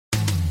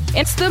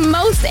It's the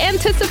most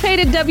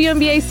anticipated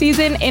WNBA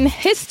season in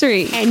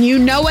history. And you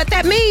know what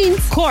that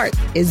means. Court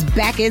is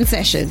back in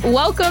session.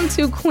 Welcome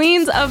to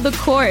Queens of the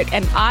Court,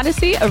 an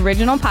Odyssey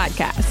original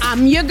podcast.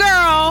 I'm your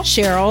girl,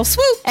 Cheryl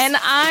Swoop. And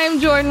I'm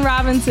Jordan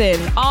Robinson.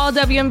 All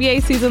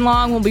WNBA season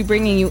long, we'll be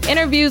bringing you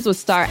interviews with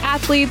star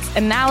athletes,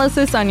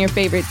 analysis on your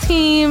favorite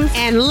teams,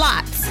 and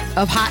lots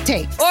of hot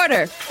takes.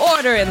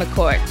 Order in the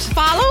court.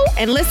 Follow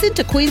and listen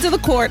to Queens of the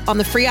Court on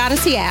the free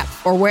Odyssey app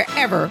or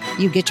wherever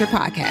you get your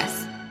podcasts.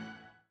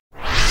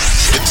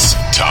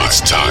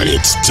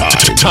 It's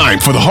time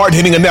for the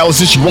hard-hitting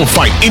analysis you won't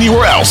find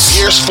anywhere else.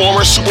 Here's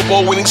former Super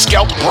Bowl winning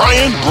scout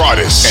Brian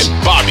Broaddus and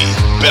Bobby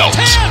Belt.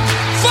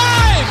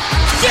 10-5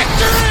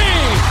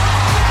 victory!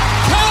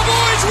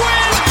 Cowboys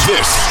win!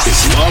 This is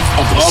Love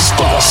of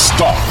the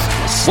Star.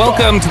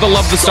 Welcome to the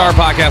Love the Star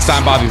podcast.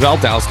 I'm Bobby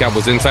Belt, Dallas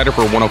Cowboys insider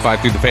for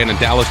 105 Through the Fan in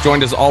Dallas.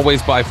 Joined as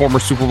always by former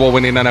Super Bowl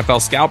winning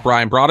NFL scout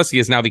Brian Broaddus. He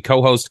is now the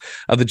co-host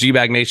of the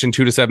G-Bag Nation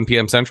 2 to 7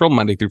 p.m. Central,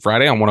 Monday through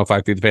Friday on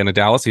 105 Through the Fan in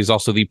Dallas. He's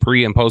also the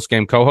pre- and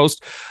post-game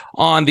co-host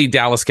on the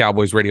Dallas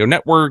Cowboys Radio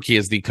Network. He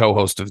is the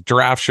co-host of the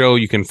Draft Show.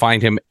 You can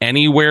find him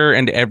anywhere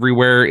and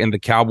everywhere in the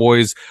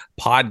Cowboys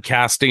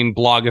podcasting,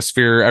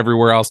 blogosphere,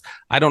 everywhere else.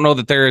 I don't know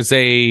that there is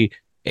a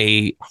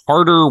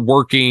harder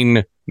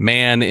working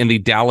man in the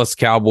Dallas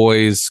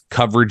Cowboys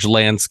coverage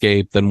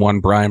landscape than one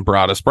Brian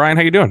Broaddus. Brian,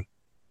 how you doing?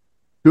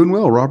 Doing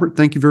well, Robert.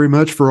 Thank you very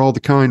much for all the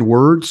kind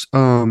words.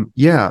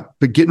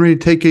 But getting ready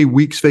to take a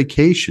week's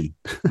vacation.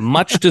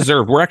 Much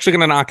deserved. We're actually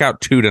going to knock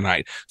out 2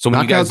 tonight. So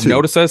when you guys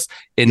notice us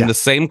in the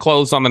same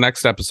clothes on the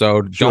next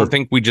episode, don't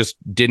think we just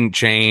didn't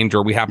change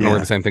or we happen to wear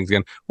the same things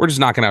again. We're just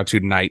knocking out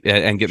 2 tonight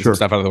and getting some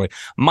stuff out of the way.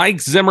 Mike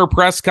Zimmer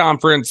press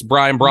conference,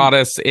 Brian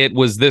Broaddus. It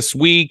was this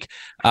week.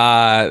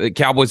 The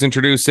Cowboys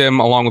introduced him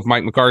along with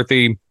Mike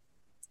McCarthy.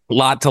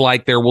 Lot to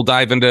like there. We'll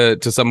dive into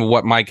some of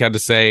what Mike had to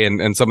say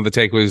and some of the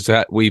takeaways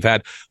that we've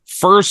had.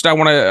 First, I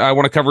want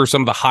to cover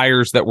some of the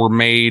hires that were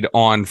made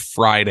on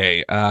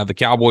Friday. The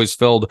Cowboys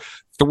filled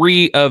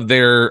 3 of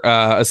their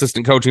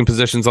assistant coaching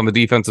positions on the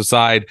defensive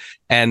side.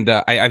 And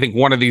I think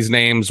one of these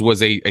names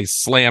was a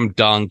slam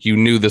dunk. You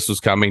knew this was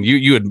coming.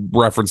 You had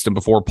referenced him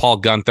before, Paul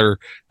Guenther,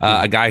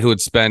 a guy who had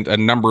spent a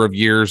number of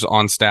years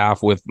on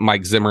staff with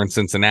Mike Zimmer in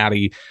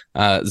Cincinnati.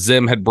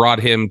 Zim had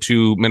brought him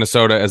to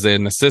Minnesota as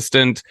an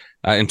assistant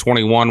in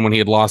 21 when he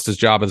had lost his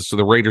job as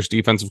the Raiders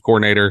defensive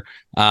coordinator.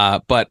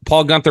 But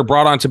Paul Guenther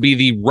brought on to be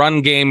the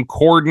run game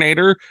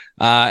coordinator.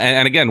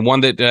 And again,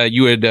 one that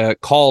you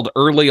had called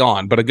early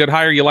on, but a good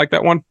hire. You like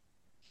that one?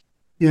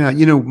 Yeah.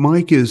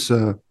 Mike is,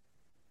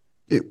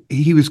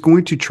 he was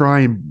going to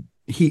try and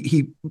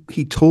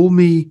he told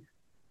me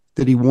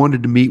that he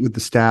wanted to meet with the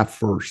staff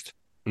first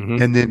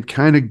and then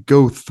kind of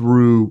go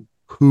through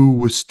who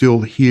was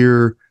still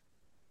here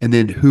and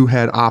then who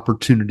had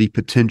opportunity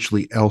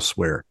potentially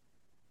elsewhere.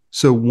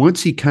 So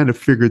once he kind of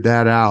figured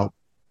that out,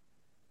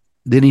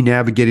 then he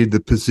navigated the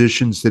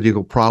positions that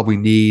he'll probably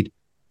need.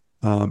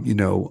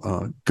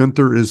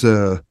 Guenther is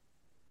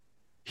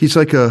he's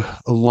like a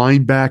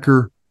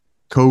linebacker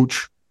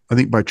coach, I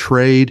think by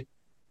trade.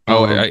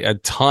 A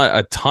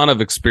ton of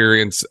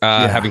experience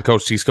having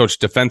coached. He's coached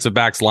defensive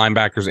backs,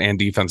 linebackers, and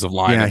defensive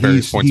line at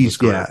various points in his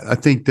career. I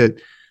think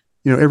that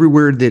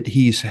everywhere that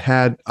he's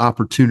had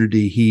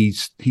opportunity,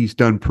 he's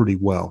done pretty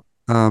well.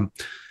 And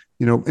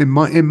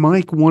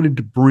Mike wanted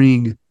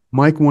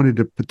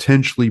to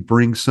potentially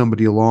bring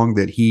somebody along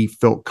that he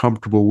felt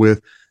comfortable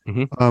with.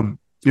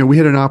 We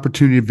had an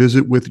opportunity to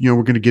visit with,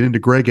 we're going to get into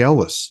Greg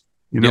Ellis.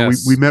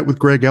 We met with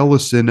Greg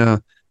Ellis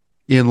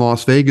in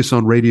Las Vegas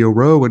on Radio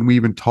Row, and we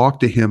even talked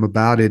to him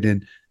about it.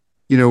 And,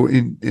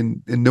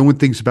 and knowing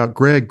things about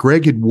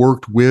Greg had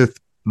worked with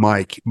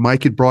Mike.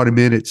 Mike had brought him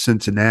in at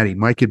Cincinnati.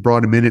 Mike had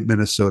brought him in at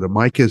Minnesota.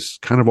 Mike has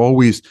kind of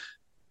always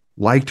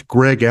liked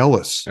Greg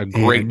Ellis. A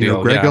great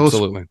deal. Greg Ellis,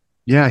 absolutely.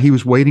 Yeah, he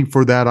was waiting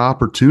for that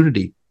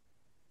opportunity.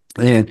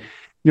 And,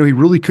 he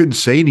really couldn't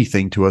say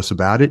anything to us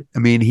about it. I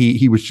mean,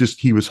 he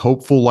was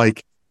hopeful,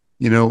 like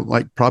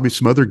probably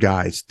some other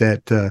guys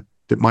that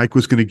Mike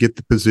was going to get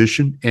the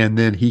position and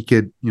then he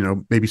could,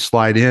 maybe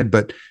slide in.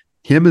 But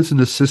him as an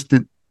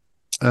assistant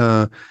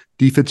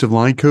defensive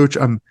line coach,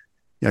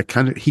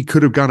 he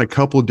could have gone a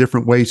couple of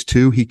different ways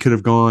too. He could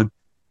have gone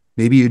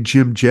maybe a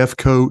Jim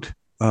Jeffcoat,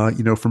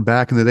 from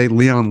back in the day.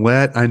 Leon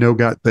Lett, I know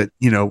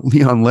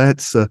Leon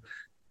Lett's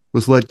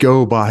was let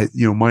go by,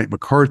 Mike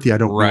McCarthy. I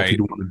don't know if he'd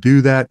want to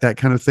do that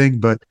kind of thing.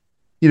 But,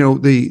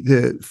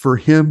 for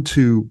him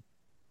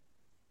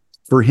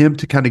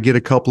to kind of get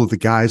a couple of the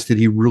guys that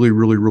he really,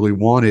 really, really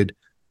wanted,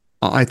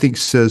 I think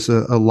says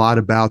a lot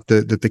about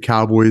the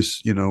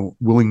Cowboys,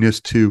 willingness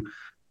to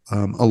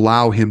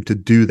allow him to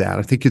do that.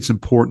 I think it's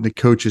important that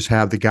coaches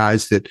have the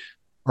guys that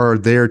are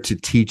there to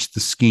teach the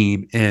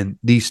scheme, and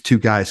these 2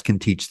 guys can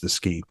teach the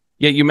scheme.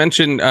 Yeah, you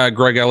mentioned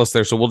Greg Ellis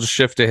there, so we'll just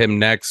shift to him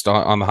next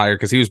on the hire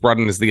because he was brought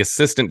in as the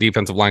assistant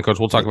defensive line coach.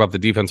 We'll talk about the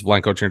defensive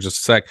line coach here in just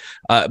a sec.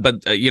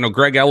 But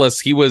Greg Ellis,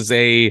 he was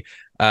a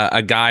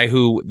a guy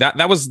who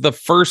that was the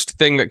first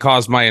thing that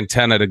caused my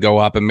antenna to go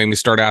up and made me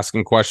start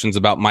asking questions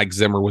about Mike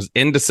Zimmer. Was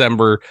in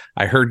December.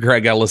 I heard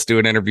Greg Ellis do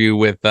an interview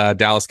with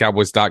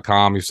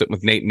DallasCowboys.com. He was sitting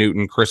with Nate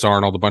Newton, Chris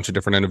Arnold, a bunch of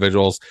different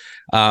individuals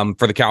for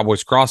the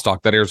Cowboys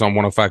Crosstalk that airs on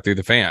 105 through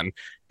the Fan.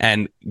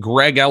 And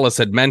Greg Ellis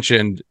had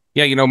mentioned,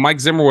 Mike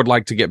Zimmer would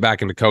like to get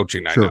back into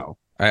coaching.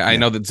 I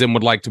know that Zim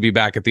would like to be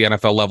back at the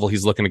NFL level.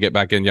 He's looking to get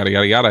back in, yada,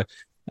 yada, yada.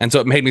 And so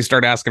it made me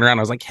start asking around.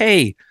 I was like,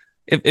 hey,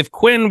 if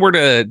Quinn were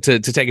to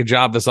take a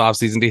job this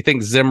offseason, do you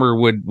think Zimmer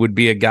would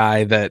be a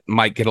guy that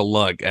might get a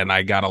look? And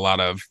I got a lot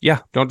of,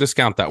 don't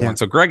discount that one.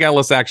 So Greg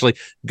Ellis, actually,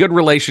 good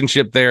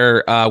relationship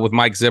there with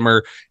Mike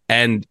Zimmer.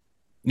 And,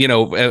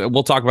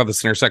 we'll talk about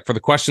this in a sec. For the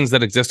questions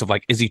that exist of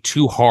like, is he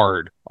too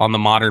hard on the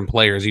modern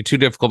player? Is he too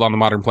difficult on the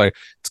modern player?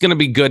 It's going to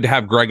be good to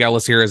have Greg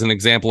Ellis here as an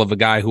example of a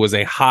guy who was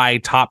a high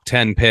top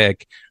 10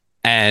 pick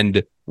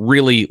and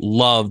really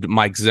loved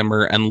Mike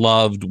Zimmer and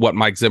loved what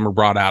Mike Zimmer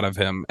brought out of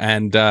him.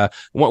 And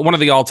one of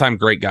the all-time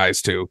great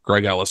guys too,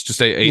 Greg Ellis,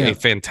 just a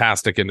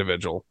fantastic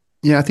individual.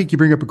 Yeah, I think you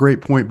bring up a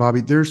great point,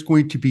 Bobby. There's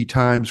going to be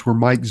times where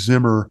Mike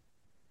Zimmer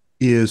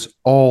is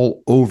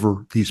all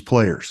over these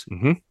players.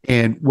 Mm-hmm.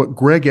 And what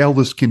Greg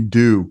Ellis can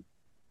do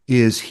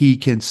is he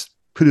can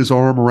put his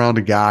arm around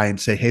a guy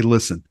and say, hey,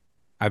 listen,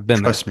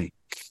 trust me.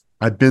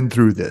 I've been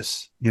through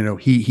this.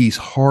 He's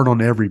hard on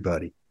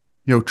everybody.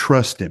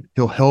 Trust him.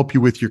 He'll help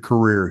you with your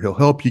career. He'll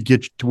help you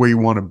get to where you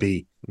want to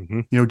be.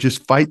 Mm-hmm.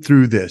 Just fight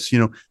through this.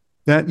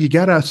 That you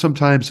got to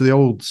sometimes, the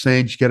old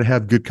sayings, you got to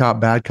have good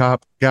cop, bad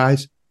cop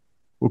guys.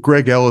 Well,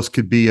 Greg Ellis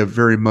could be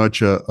very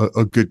much a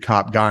good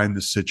cop guy in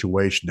this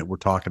situation that we're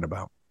talking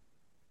about.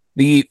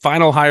 The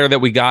final hire that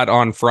we got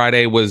on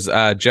Friday was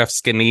Jeff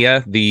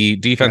Scania, the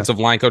defensive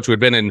line coach who had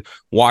been in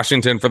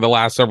Washington for the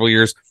last several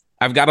years.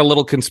 I've got a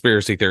little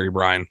conspiracy theory,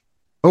 Brian.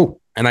 Oh.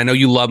 And I know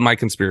you love my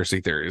conspiracy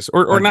theories,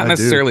 or not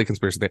necessarily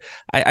conspiracy theory.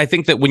 I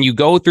think that when you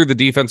go through the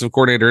defensive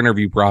coordinator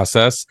interview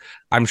process,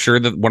 I'm sure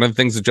that one of the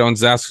things that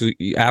Jones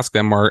ask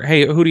them are,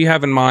 hey, who do you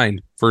have in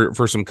mind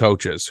for some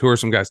coaches? Who are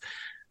some guys?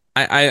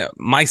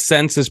 My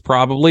sense is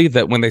probably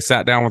that when they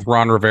sat down with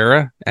Ron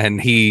Rivera and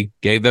he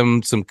gave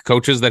them some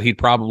coaches that he'd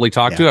probably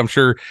talk to, I'm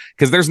sure,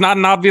 because there's not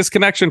an obvious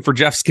connection for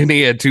Jeff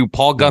Scania to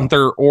Paul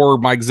Gunther or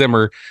Mike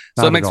Zimmer.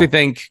 So it makes me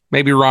think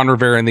maybe Ron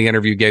Rivera in the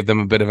interview gave them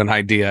a bit of an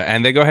idea.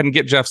 And they go ahead and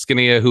get Jeff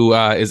Scania, who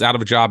is out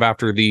of a job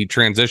after the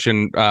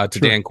transition to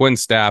Dan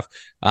Quinn's staff,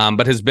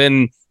 but has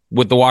been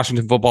with the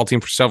Washington football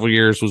team for several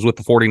years, was with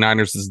the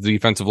 49ers as the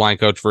defensive line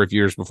coach for a few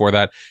years before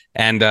that,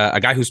 and a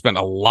guy who spent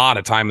a lot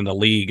of time in the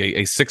league,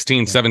 a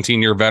 16,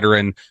 17-year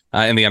veteran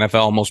in the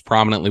NFL, most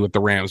prominently with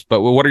the Rams.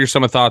 But what are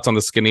some thoughts on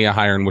the Scania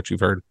hire and what you've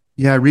heard?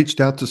 Yeah, I reached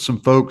out to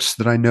some folks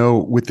that I know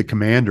with the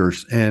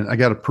Commanders, and I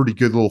got a pretty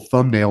good little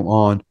thumbnail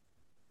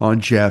on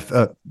Jeff.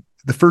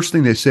 The first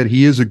thing they said,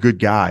 he is a good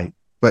guy,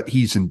 but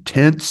he's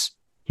intense,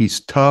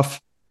 he's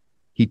tough,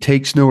 he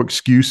takes no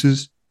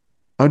excuses,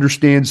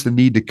 understands the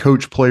need to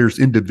coach players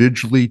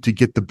individually to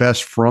get the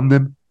best from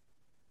them.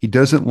 He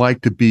doesn't like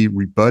to be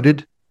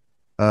rebutted,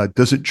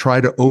 doesn't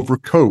try to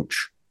overcoach.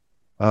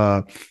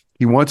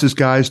 He wants his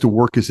guys to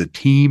work as a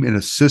team in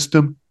a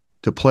system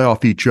to play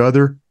off each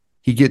other.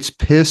 He gets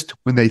pissed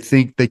when they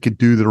think they could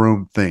do their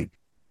own thing.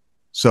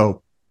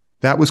 So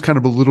that was kind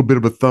of a little bit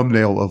of a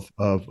thumbnail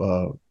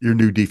of your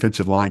new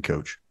defensive line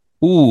coach.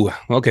 Ooh,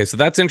 okay. So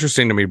that's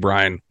interesting to me,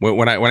 Brian.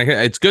 When I hear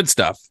it's good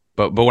stuff.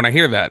 But when I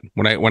hear that,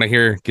 when I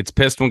hear gets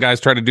pissed when guys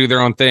try to do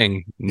their own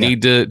thing,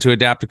 need to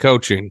adapt to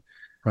coaching,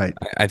 right?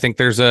 I think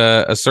there's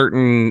a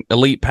certain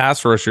elite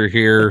pass rusher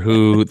here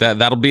who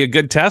that'll be a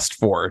good test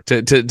for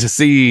to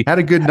see. Had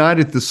a good night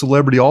at the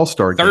Celebrity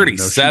All-Star game.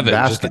 37,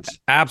 just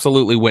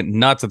absolutely went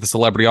nuts at the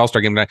Celebrity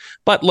All-Star game tonight.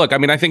 But look, I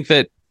mean, I think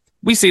that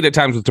we see it at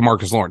times with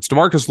DeMarcus Lawrence.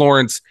 DeMarcus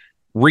Lawrence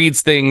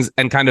reads things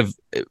and kind of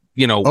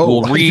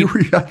will read.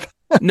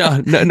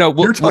 No.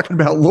 You're talking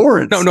about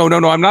Lawrence. No.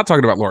 I'm not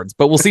talking about Lawrence.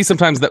 But we'll see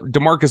sometimes that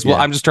DeMarcus will.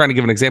 I'm just trying to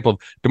give an example of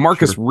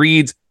DeMarcus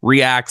reads,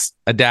 reacts,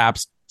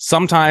 adapts,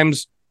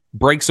 sometimes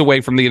breaks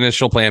away from the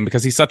initial plan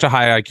because he's such a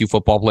high IQ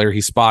football player. He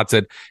spots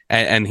it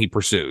and he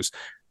pursues.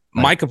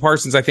 Right. Micah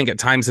Parsons, I think, at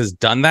times has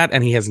done that,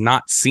 and he has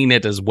not seen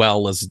it as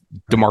well as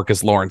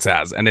DeMarcus Lawrence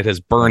has, and it has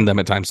burned them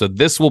at times. So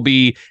this will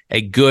be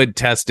a good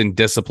test in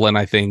discipline,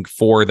 I think,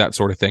 for that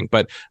sort of thing.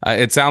 But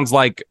it sounds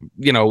like,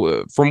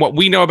 from what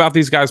we know about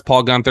these guys,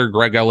 Paul Gunther,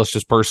 Greg Ellis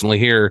just personally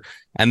here,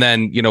 and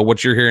then,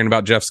 what you're hearing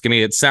about Jeff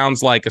Scania, it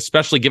sounds like,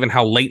 especially given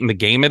how late in the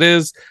game it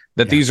is,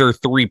 that these are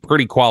three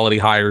pretty quality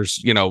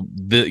hires,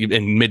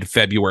 in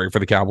mid-February for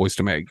the Cowboys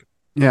to make.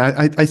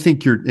 Yeah, I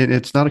think and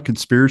it's not a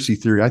conspiracy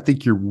theory. I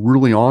think you're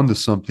really on to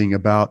something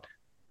about,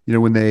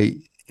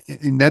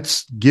 and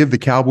let's give the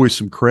Cowboys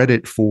some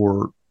credit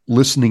for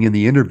listening in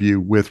the interview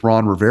with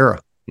Ron Rivera.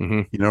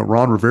 Mm-hmm.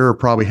 Ron Rivera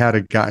probably had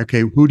a guy,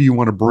 okay, who do you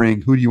want to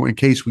bring? Who do you want in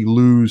case we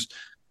lose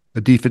a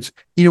defense?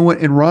 You know what?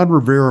 And Ron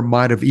Rivera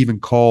might have even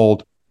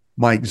called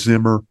Mike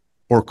Zimmer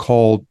or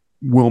called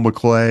Will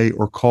McClay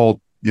or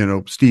called,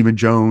 Stephen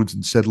Jones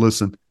and said,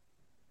 listen,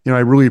 I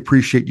really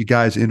appreciate you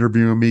guys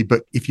interviewing me,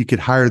 but if you could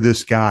hire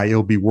this guy,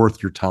 it'll be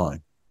worth your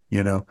time.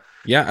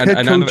 Yeah,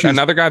 and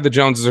another guy the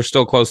Joneses are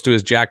still close to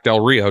is Jack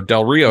Del Rio.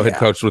 Del Rio had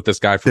coached with this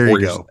guy for 4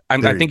 years.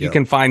 I think you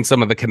can find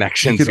some of the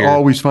connections. You can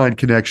always find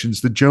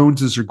connections. The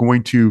Joneses are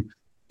going to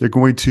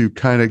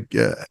kind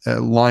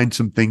of line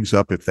some things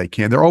up if they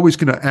can. They're always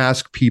going to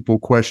ask people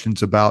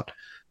questions about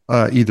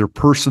either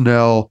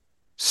personnel,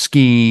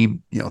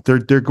 scheme.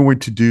 They're going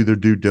to do their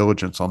due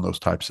diligence on those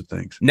types of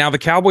things. Now, the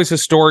Cowboys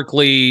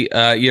historically,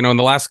 in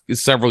the last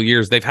several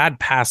years, they've had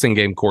passing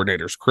game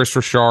coordinators. Chris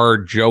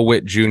Richard, Joe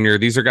Witt Jr.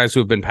 These are guys who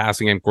have been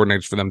passing game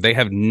coordinators for them. They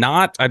have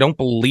not, I don't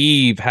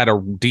believe, had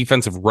a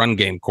defensive run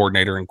game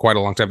coordinator in quite a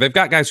long time. They've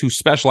got guys who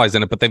specialize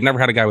in it, but they've never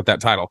had a guy with that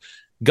title.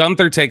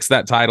 Gunther takes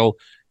that title.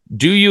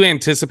 Do you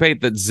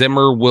anticipate that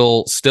Zimmer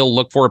will still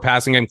look for a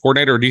passing game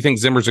coordinator, or do you think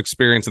Zimmer's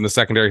experience in the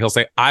secondary, he'll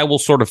say, I will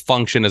sort of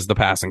function as the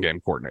passing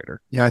game coordinator?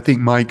 Yeah, I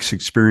think Mike's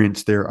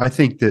experience there. I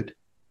think that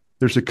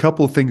there's a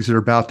couple of things that are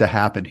about to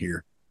happen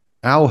here.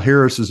 Al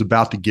Harris is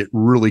about to get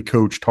really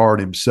coached hard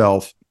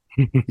himself,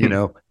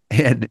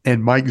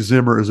 and Mike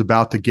Zimmer is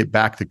about to get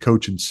back to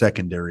coaching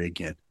secondary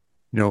again.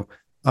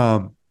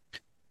 There's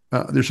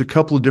a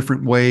couple of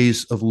different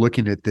ways of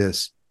looking at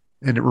this,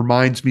 and it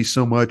reminds me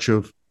so much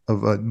of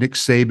Nick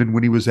Saban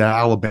when he was at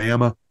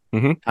Alabama,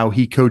 how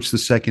he coached the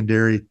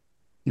secondary,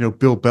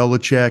 Bill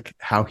Belichick,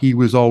 how he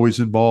was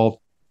always involved,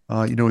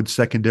 in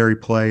secondary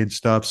play and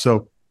stuff.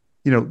 So,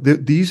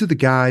 these are the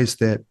guys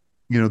that,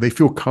 they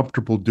feel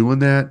comfortable doing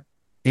that.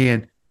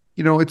 And,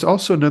 it's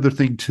also another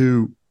thing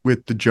too,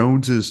 with the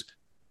Joneses,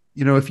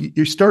 if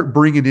you start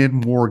bringing in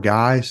more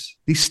guys,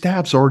 these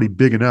staff's already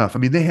big enough. I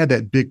mean, they had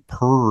that big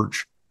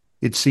purge,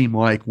 it seemed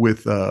like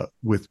with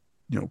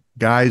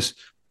guys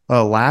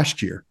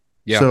last year.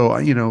 Yeah.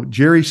 So,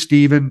 Jerry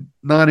Stephen,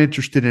 not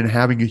interested in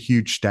having a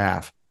huge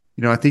staff.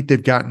 I think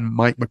they've gotten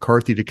Mike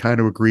McCarthy to kind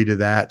of agree to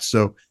that.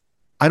 So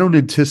I don't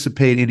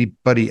anticipate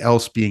anybody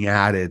else being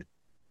added,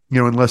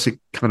 unless it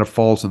kind of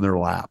falls in their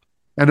lap.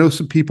 I know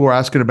some people are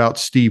asking about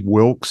Steve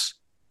Wilkes.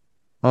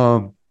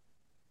 I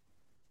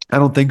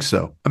don't think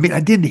so. I mean,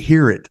 I didn't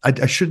hear it.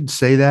 I shouldn't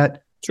say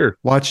that. Sure.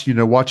 Watch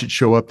it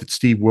show up that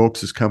Steve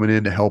Wilkes is coming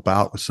in to help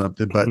out with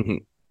something, but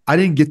I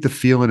didn't get the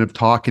feeling of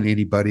talking to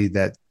anybody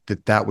that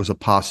was a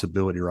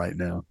possibility right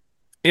now.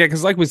 Yeah,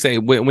 because like we say,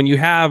 when you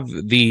have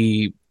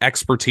the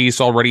expertise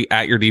already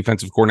at your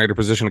defensive coordinator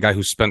position, a guy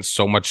who spent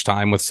so much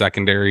time with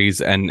secondaries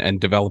and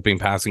developing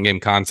passing game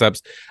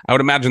concepts, I would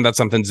imagine that's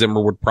something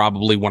Zimmer would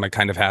probably want to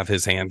kind of have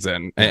his hands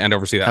in and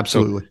oversee that.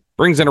 Absolutely. So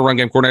brings in a run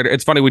game coordinator.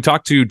 It's funny, we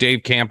talked to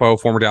Dave Campo,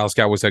 former Dallas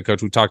Cowboys head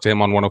coach. We talked to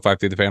him on 105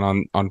 The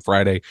Fan on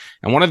Friday.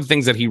 And one of the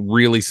things that he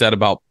really said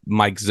about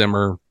Mike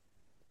Zimmer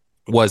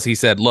was he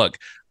said, look,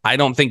 I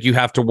don't think you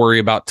have to worry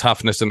about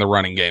toughness in the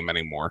running game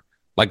anymore.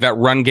 Like that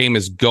run game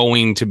is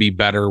going to be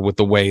better with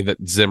the way that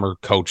Zimmer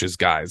coaches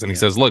guys. And he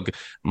says, look,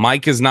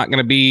 Mike is not going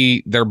to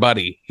be their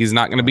buddy. He's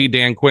not going to be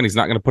Dan Quinn. He's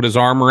not going to put his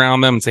arm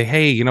around them and say,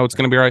 hey, it's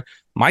going to be all right.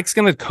 Mike's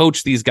going to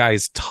coach these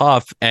guys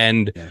tough,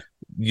 and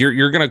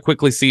you're going to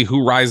quickly see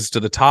who rises to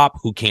the top,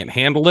 who can't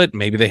handle it.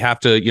 Maybe they have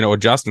to,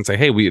 adjust and say,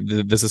 hey,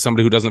 this is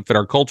somebody who doesn't fit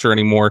our culture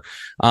anymore.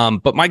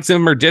 But Mike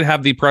Zimmer did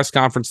have the press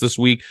conference this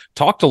week,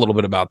 talked a little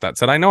bit about that,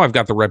 said, I know I've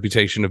got the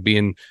reputation of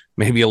being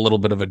maybe a little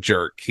bit of a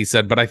jerk. He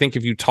said, but I think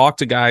if you talk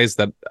to guys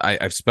that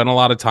I've spent a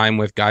lot of time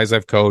with, guys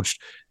I've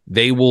coached,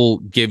 they will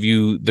give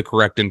you the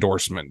correct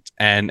endorsement.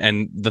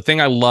 And the thing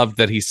I loved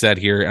that he said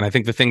here, and I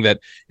think the thing that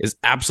is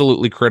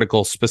absolutely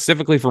critical,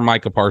 specifically for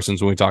Micah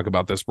Parsons when we talk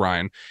about this,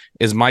 Brian,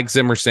 is Mike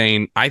Zimmer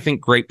saying, I think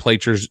great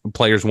players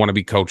want to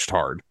be coached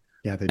hard.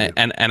 Yeah, they do.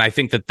 And I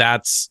think that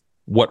that's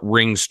what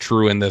rings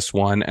true in this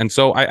one. And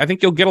so I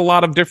think you'll get a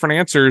lot of different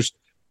answers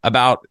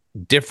about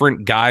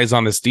different guys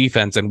on this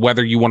defense and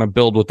whether you want to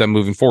build with them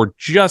moving forward,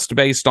 just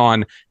based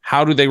on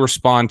how do they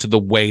respond to the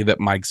way that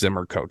Mike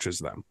Zimmer coaches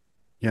them.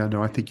 Yeah,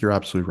 no, I think you're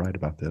absolutely right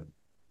about that.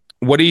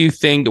 What do you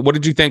think? What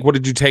did you think? What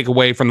did you take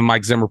away from the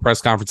Mike Zimmer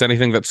press conference?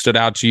 Anything that stood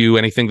out to you?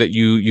 Anything that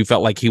you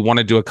felt like he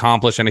wanted to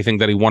accomplish? Anything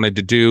that he wanted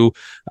to do?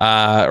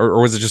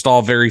 Or was it just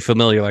all very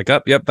familiar? Like,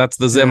 yep, that's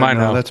the Zim I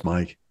know. No, that's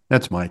Mike.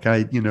 That's Mike.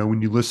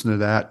 When you listen to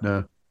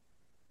that,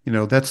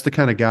 that's the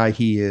kind of guy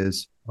he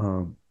is.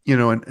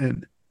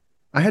 And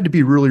I had to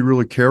be really,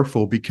 really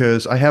careful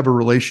because I have a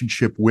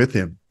relationship with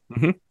him.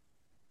 Mm-hmm.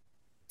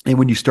 And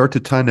when you start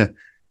to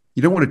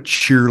you don't want to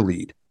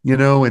cheerlead.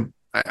 And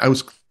I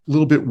was a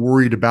little bit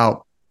worried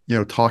about,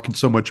 talking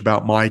so much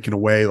about Mike in a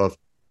way of,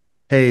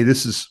 hey,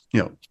 this is,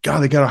 God,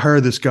 they got to hire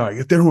this guy.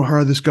 If they don't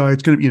hire this guy,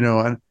 it's going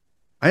to,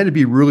 I had to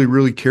be really,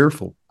 really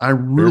careful. I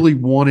really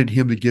wanted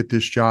him to get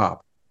this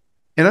job.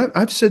 And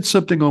I've said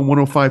something on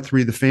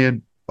 105.3 The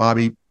Fan,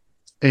 Bobby,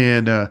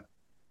 and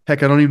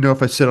heck, I don't even know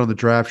if I said on the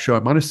draft show. I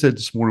might have said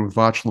this morning with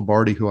Vach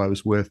Lombardi, who I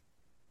was with.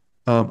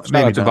 Shout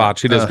out to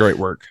Vach. He does great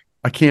work.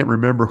 I can't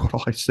remember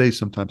what I say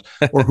sometimes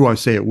or who I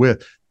say it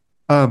with.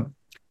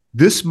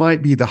 This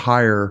might be the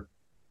hire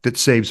that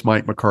saves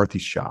Mike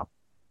McCarthy's job.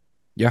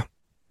 Yeah.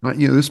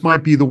 This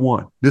might be the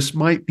one. This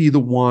might be the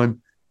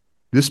one.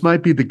 This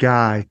might be the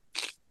guy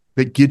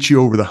that gets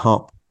you over the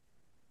hump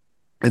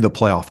in the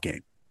playoff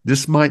game.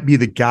 This might be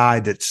the guy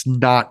that's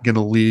not going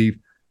to leave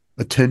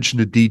attention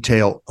to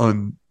detail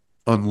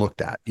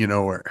unlooked at,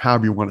 or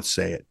however you want to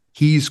say it.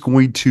 He's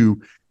going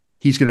to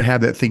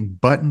have that thing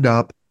buttoned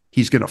up.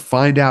 He's going to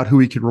find out who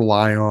he can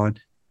rely on.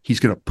 He's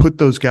going to put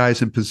those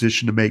guys in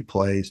position to make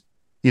plays.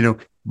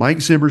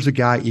 Mike Zimmer's a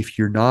guy, if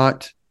you're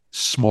not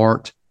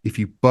smart, if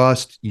you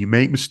bust, you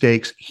make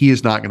mistakes, he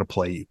is not going to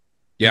play you.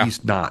 Yeah.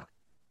 He's not.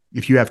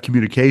 If you have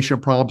communication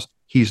problems,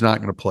 he's not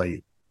going to play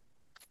you.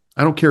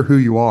 I don't care who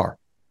you are.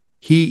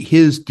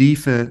 His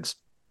defense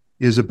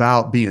is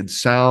about being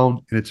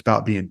sound, and it's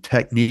about being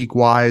technique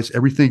wise,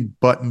 everything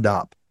buttoned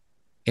up.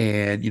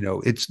 And,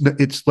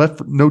 it's left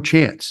for no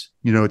chance.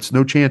 It's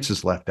no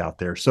chances left out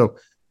there. So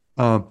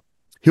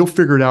he'll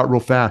figure it out real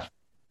fast.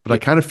 But I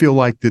kind of feel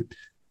like that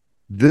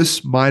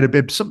this might have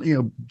been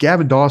something,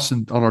 Gavin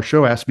Dawson on our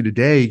show asked me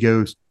today, he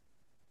goes,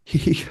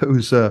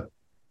 do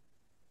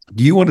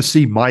you want to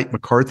see Mike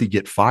McCarthy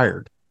get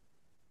fired?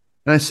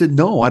 And I said,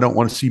 no, I don't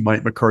want to see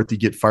Mike McCarthy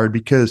get fired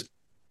because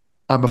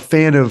I'm a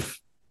fan of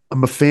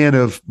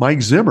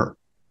Mike Zimmer,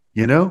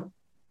 I'm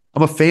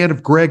a fan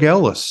of Greg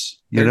Ellis.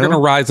 They're going to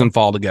rise and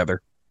fall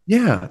together.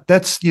 Yeah,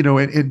 that's,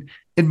 and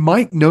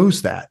Mike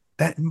knows that.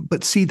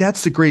 But see,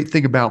 that's the great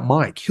thing about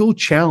Mike. He'll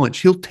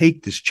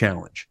take this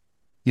challenge.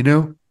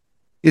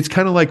 It's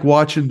kind of like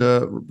watching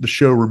the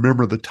show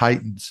Remember the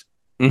Titans,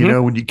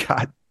 when you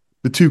got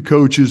the two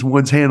coaches,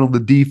 one's handling the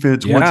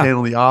defense, one's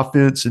handling the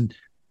offense, and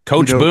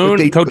Coach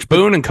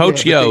Boone and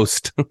Coach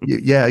Yost.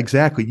 Yeah,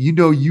 exactly.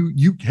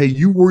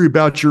 You worry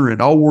about your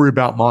end, I'll worry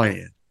about my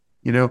end.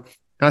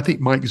 I think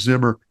Mike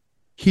Zimmer,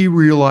 he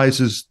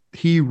realizes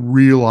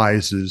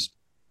the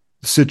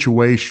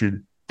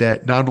situation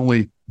that not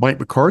only Mike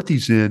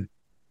McCarthy's in,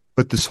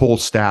 but this whole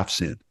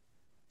staff's in.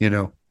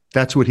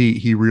 That's what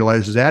he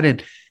realizes that.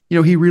 And,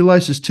 he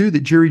realizes too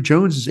that Jerry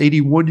Jones is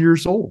 81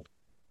 years old.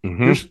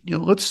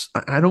 Mm-hmm.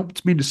 I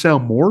don't mean to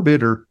sound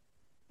morbid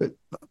but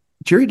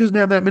Jerry doesn't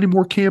have that many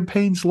more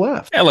campaigns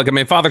left. Yeah, look,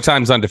 Father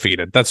Time's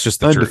undefeated. That's just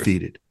the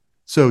undefeated. Truth.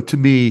 So to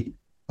me,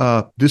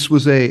 this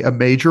was a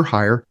major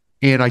hire,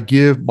 and I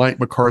give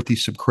Mike McCarthy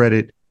some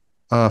credit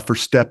for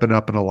stepping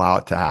up and allow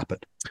it to happen.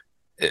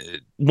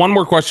 One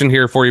more question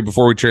here for you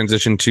before we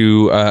transition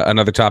to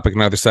another topic,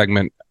 another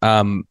segment.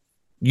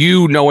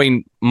 You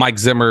knowing Mike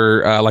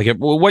Zimmer,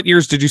 what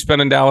years did you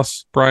spend in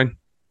Dallas, Brian?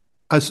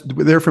 I was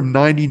there from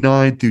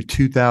 99 through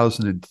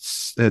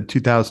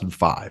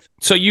 2005.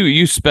 So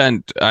you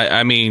spent,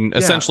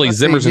 essentially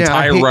Zimmer's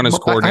entire run as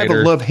coordinator. I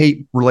have a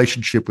love-hate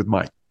relationship with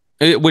Mike.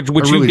 Which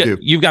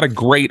you've got a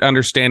great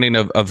understanding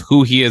of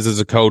who he is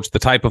as a coach, the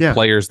type of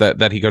players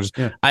that he coaches.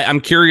 Yeah. I'm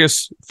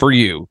curious for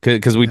you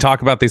because we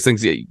talk about these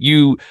things.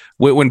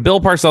 When Bill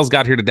Parcells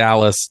got here to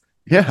Dallas,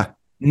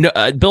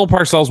 Bill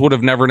Parcells would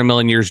have never in a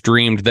million years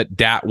dreamed that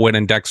Datwin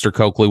and Dexter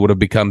Coakley would have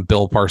become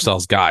Bill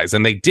Parcells guys,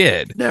 and they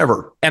did.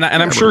 Never. And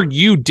I'm sure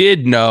you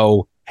did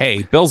know.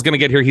 Hey, Bill's going to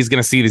get here. He's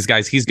going to see these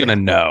guys. He's going to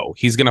know.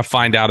 He's going to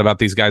find out about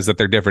these guys that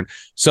they're different.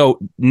 So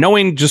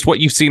knowing just what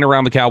you've seen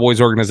around the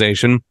Cowboys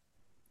organization,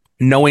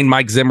 knowing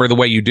Mike Zimmer the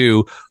way you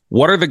do,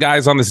 what are the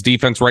guys on this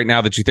defense right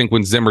now that you think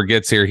when Zimmer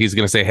gets here, he's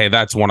going to say, hey,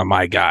 that's one of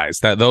my guys.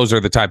 Those are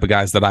the type of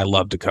guys that I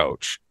love to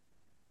coach.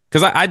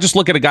 Because I just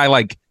look at a guy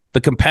like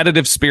the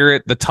competitive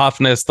spirit, the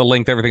toughness, the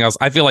length, everything else.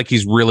 I feel like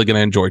he's really going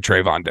to enjoy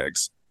Trayvon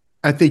Diggs.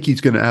 I think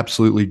he's going to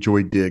absolutely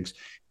enjoy Diggs.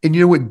 And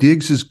you know what?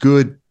 Diggs is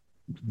good.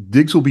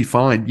 Diggs will be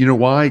fine. You know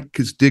why?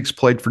 Because Diggs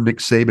played for Nick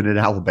Saban at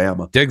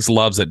Alabama. Diggs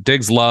loves it.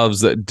 Diggs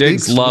loves to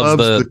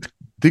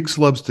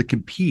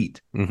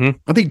compete. Mm-hmm.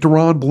 I think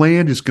Deron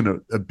Bland is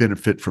going to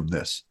benefit from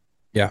this.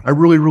 Yeah. I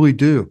really, really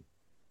do.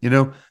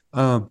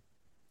 I'll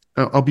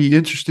be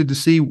interested to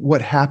see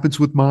what happens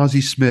with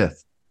Mozzie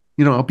Smith.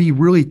 I'll be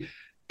really,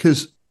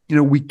 because,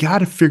 we got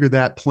to figure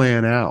that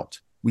plan out.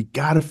 We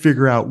got to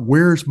figure out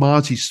where's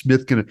Mozzie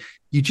Smith going to,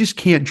 you just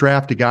can't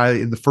draft a guy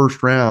in the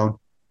first round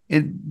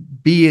and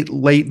be it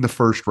late in the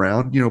first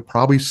round,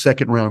 probably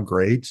second round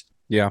grades.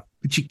 Yeah.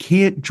 But you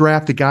can't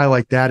draft a guy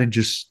like that and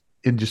just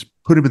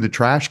put him in the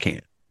trash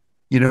can.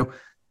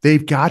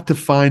 They've got to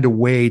find a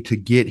way to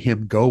get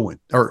him going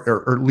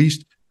or at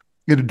least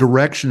in a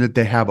direction that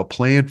they have a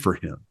plan for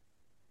him.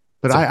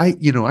 But I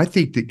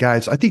think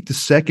the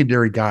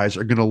secondary guys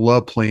are going to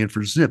love playing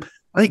for Zim.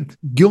 I think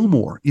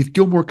if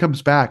Gilmore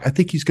comes back, I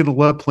think he's going to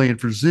love playing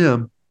for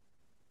Zim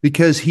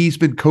because he's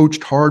been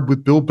coached hard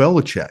with Bill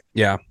Belichick.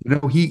 Yeah.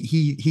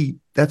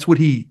 That's what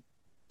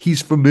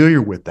he's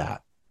familiar with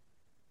that.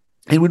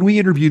 And when we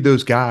interviewed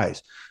those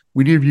guys,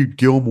 we interviewed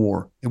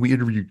Gilmore and we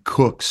interviewed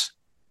Cooks,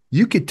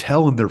 you could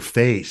tell in their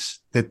face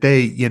that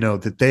they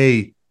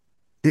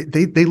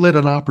let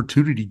an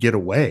opportunity get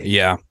away.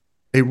 Yeah.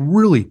 They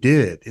really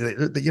did.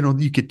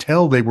 You could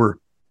tell they were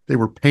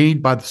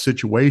pained by the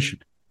situation.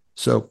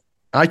 So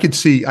I could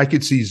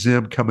see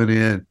Zim coming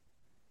in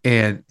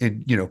and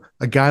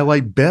a guy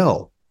like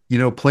Bell,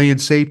 playing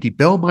safety.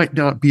 Bell might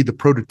not be the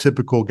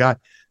prototypical guy,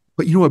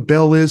 but you know what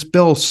Bell is?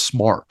 Bell's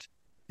smart.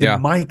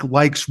 And Mike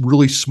likes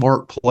really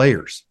smart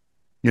players,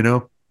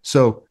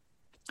 So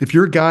if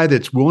you're a guy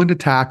that's willing to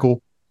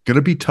tackle, going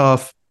to be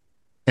tough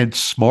and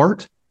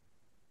smart,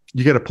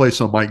 you got to place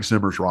on Mike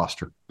Zimmer's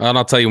roster. And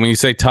I'll tell you, when you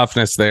say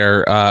toughness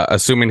there,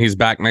 assuming he's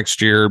back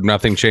next year,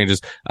 nothing changes.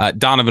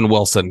 Donovan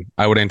Wilson,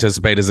 I would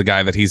anticipate, is a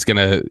guy that he's going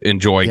to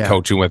enjoy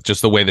coaching with,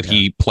 just the way that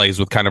he plays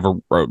with kind of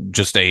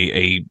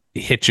a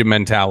hitch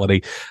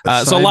mentality.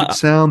 Assignment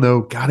sound,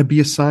 though, got to be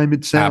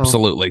assignment sound.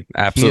 Absolutely.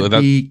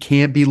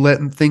 Can't be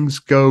letting things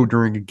go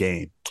during a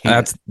game.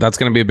 That's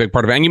going to be a big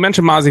part of it. And you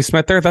mentioned Mozzie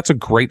Smith there. That's a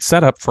great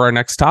setup for our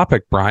next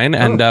topic, Brian.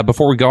 And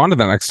before we go on to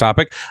the next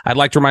topic, I'd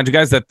like to remind you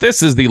guys that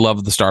this is the Love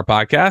of the Star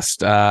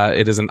podcast.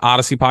 It is an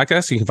Odyssey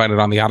podcast. You can find it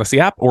on the Odyssey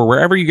app or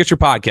wherever you get your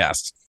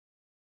podcasts.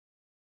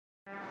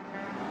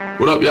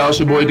 What up, y'all? It's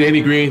your boy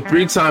Danny Green,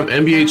 3-time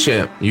NBA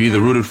champ. You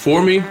either rooted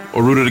for me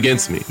or rooted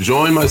against me.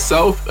 Join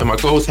myself and my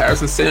co-host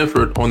Harrison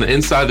Sanford on the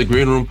Inside the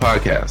Green Room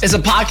podcast. It's a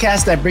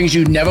podcast that brings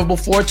you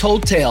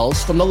never-before-told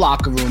tales from the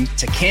locker room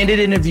to candid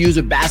interviews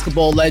with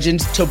basketball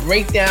legends to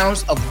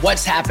breakdowns of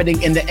what's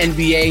happening in the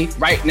NBA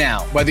right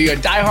now. Whether you're a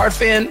diehard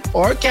fan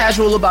or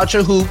casual about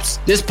your hoops,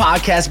 this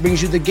podcast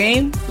brings you the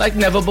game like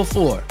never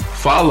before.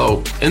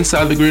 Follow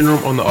Inside the Green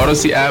Room on the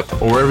Odyssey app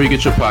or wherever you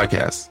get your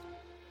podcasts.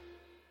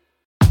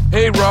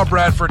 Hey, Rob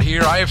Bradford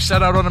here. I have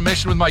set out on a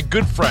mission with my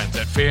good friends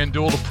at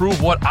FanDuel to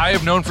prove what I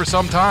have known for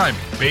some time.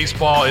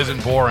 Baseball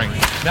isn't boring.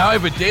 Now I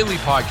have a daily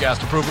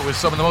podcast to prove it with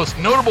some of the most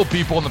notable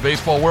people in the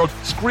baseball world,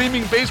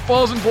 screaming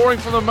baseball isn't boring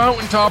from the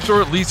mountaintops,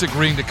 or at least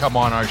agreeing to come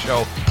on our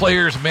show.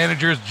 Players,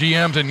 managers,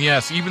 GMs, and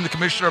yes, even the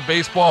commissioner of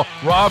baseball,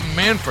 Rob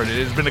Manfred.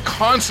 It has been a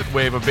constant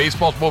wave of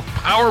baseball's most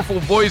powerful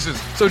voices.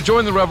 So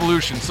join the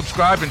revolution.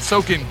 Subscribe and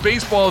soak in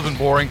Baseball Isn't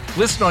Boring.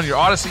 Listen on your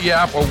Odyssey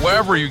app or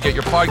wherever you get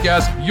your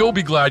podcast. You'll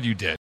be glad you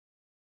did.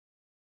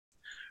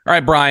 All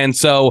right, Brian.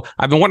 So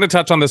I've been wanting to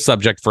touch on this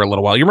subject for a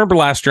little while. You remember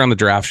last year on the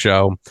draft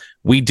show,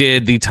 we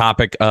did the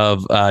topic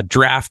of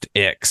draft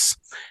icks.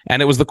 And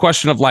it was the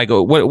question of like,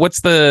 what's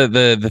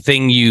the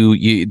thing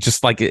you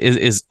just like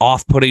is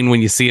off-putting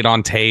when you see it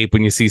on tape,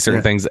 when you see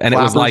certain things. And Clappers.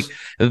 It was like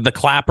the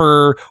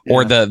clapper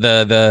or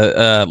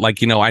the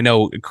like, you know, I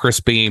know Chris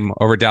Beam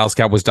over at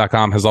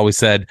DallasCowboys.com has always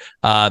said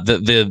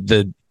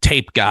the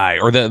tape guy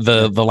or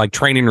the like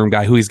training room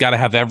guy who he's got to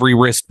have every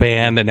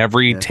wristband and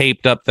every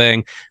taped up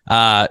thing.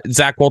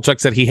 Zach Wolchuk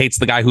said he hates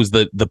the guy who's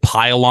the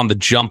pile on the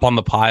jump on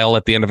the pile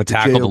at the end of a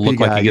tackle to look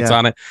like he gets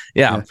on it.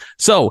 Yeah.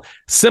 So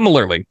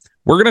similarly,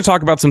 we're going to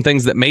talk about some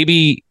things that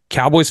maybe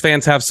Cowboys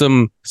fans have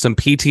some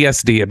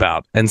PTSD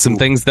about, and some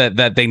things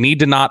that they need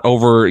to not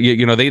over,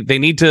 they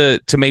need to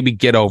maybe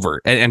get over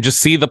and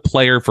just see the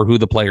player for who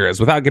the player is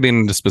without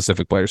getting into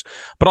specific players,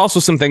 but also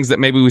some things that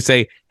maybe we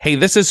say, hey,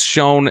 this is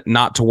shown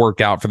not to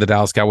work out for the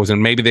Dallas Cowboys,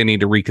 and maybe they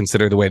need to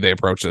reconsider the way they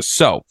approach this.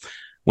 So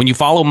when you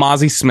follow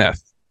Mozzie Smith,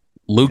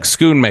 Luke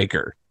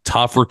Schoonmaker,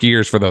 tough rookie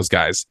years for those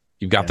guys.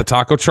 You've got the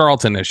Taco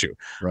Charlton issue.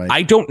 Right.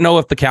 I don't know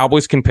if the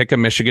Cowboys can pick a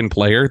Michigan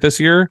player this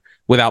year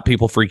without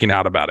people freaking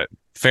out about it.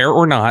 Fair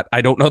or not,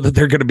 I don't know that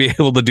they're going to be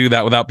able to do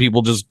that without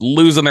people just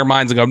losing their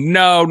minds and go,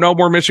 no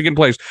more Michigan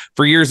players.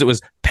 For years, it was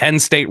Penn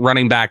State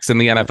running backs in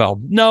the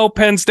NFL. No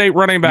Penn State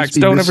running backs.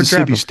 Don't ever draft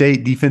them. Mississippi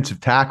State defensive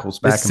tackles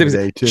back in the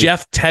day, too.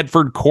 Jeff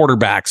Tedford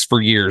quarterbacks for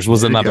years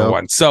was another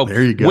one. So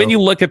when you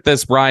look at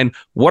this, Brian,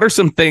 what are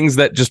some things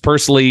that just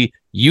personally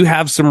you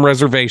have some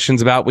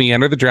reservations about when you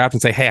enter the draft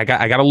and say, hey, I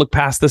got to look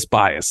past this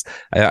bias.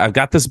 I've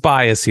got this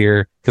bias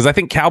here, because I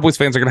think Cowboys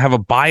fans are going to have a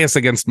bias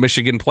against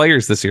Michigan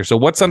players this year. So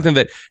what's something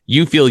that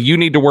you feel you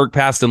need to work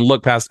past and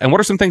look past? And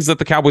what are some things that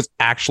the Cowboys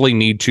actually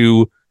need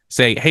to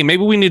say, hey,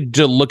 maybe we need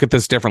to look at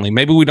this differently.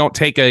 Maybe we don't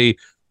take a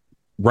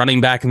running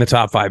back in the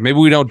top 5. Maybe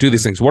we don't do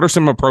these things. What are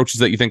some approaches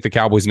that you think the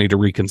Cowboys need to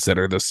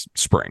reconsider this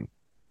spring?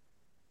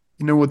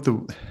 You know what,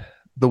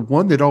 the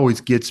one that always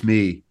gets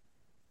me,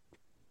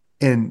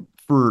 and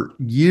for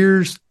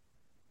years,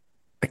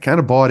 I kind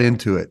of bought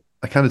into it.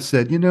 I kind of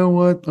said, you know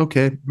what?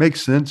 Okay,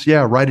 makes sense.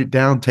 Yeah, write it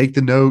down, take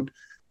the note,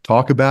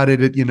 talk about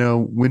it at,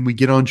 when we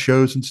get on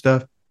shows and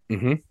stuff.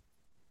 Mm-hmm.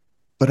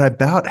 But I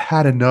about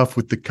had enough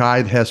with the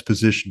guy that has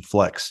position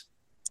flex.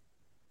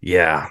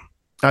 Yeah.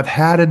 I've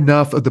had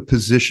enough of the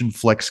position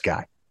flex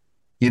guy.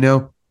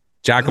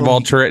 Jack of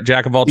all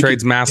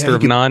trades, master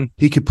of none.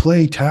 He could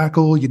play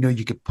tackle.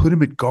 You could put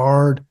him at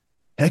guard.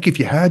 Heck, if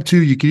you had to,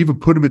 you could even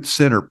put him at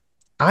center.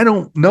 I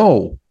don't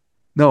know.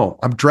 No,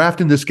 I'm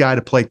drafting this guy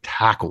to play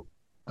tackle.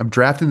 I'm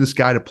drafting this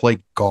guy to play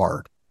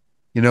guard.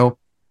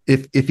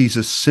 If he's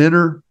a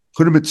center,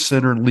 put him at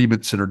center and leave him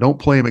at center. Don't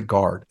play him at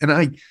guard. And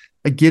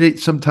I get it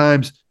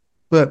sometimes,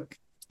 but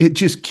it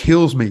just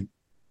kills me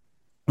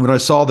when I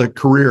saw the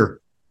career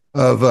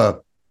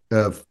of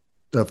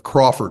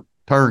Crawford,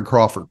 Tyron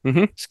Crawford.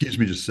 Mm-hmm. Excuse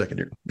me just a second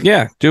here.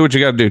 Yeah, do what you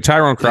got to do.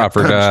 Tyron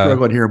Crawford. I'm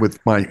struggling here with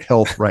my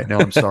health right now.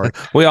 I'm sorry.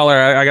 We all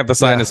are. I got the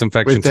sinus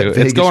infection too.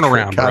 It's going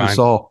around, Brian.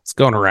 It's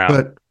going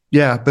around.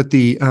 But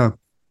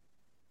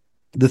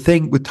the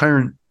thing with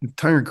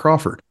Tyron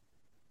Crawford,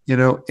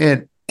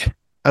 and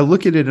I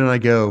look at it and I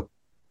go,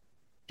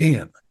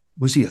 damn,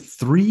 was he a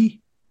 3?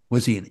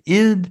 Was he an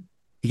end?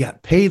 He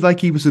got paid like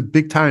he was a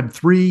big time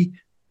 3.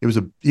 It was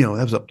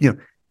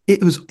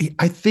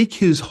I think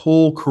his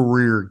whole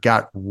career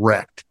got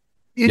wrecked.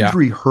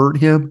 Injury hurt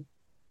him.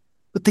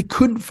 but they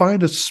couldn't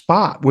find a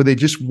spot where they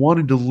just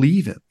wanted to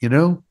leave him,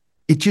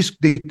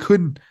 they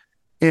couldn't.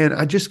 And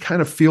I just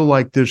kind of feel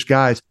like there's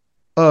guys,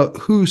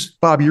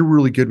 Bob, you're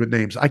really good with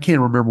names. I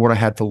can't remember what I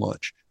had for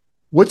lunch.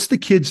 What's the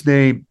kid's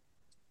name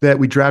that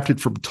we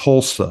drafted from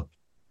Tulsa?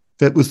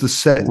 That was the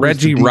set.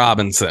 Reggie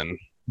Robinson.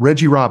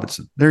 Reggie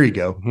Robinson. There you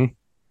go. Mm-hmm.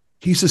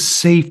 He's a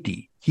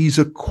safety. He's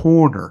a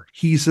corner.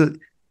 And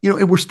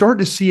we're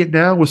starting to see it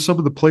now with some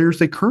of the players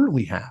they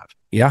currently have.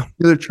 Yeah.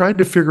 They're trying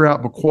to figure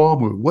out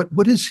McQualmu.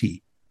 What is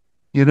he?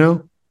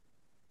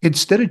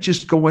 Instead of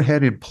just going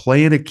ahead and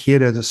playing a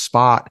kid at a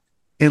spot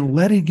and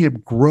letting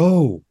him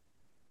grow,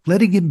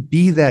 letting him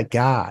be that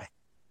guy,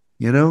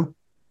 that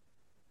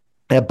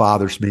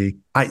bothers me.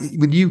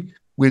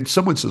 When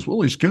someone says,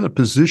 well, he's going to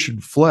position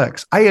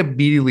flex, I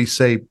immediately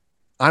say,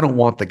 I don't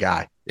want the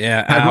guy.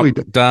 Yeah, I really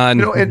don't.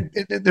 Done. And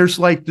there's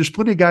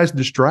plenty of guys in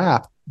this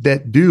draft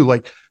that do,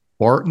 like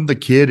Barton, the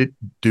kid at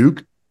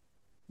Duke.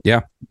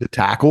 Yeah. The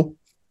tackle.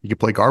 He can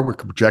play guard. We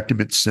can project him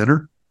at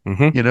center.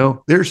 Mm-hmm.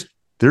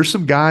 There's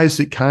some guys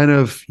that kind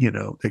of,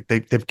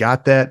 they've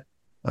got that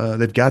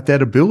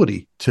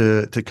ability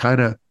to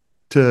kind of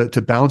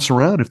to bounce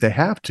around if they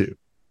have to.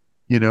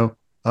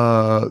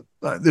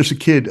 There's a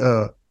kid,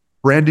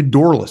 Brandon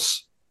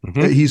Dorless.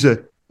 Mm-hmm. He's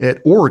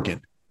at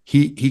Oregon.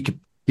 He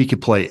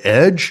could play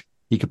edge.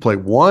 He could play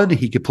 1.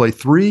 He could play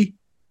 3.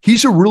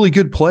 He's a really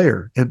good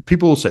player. And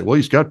people will say, well,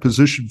 he's got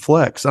position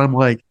flex. I'm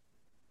like,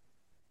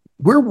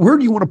 where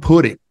do you want to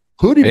put him?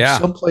 Put him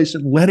someplace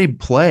and let him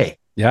play.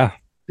 Yeah.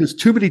 Because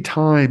too many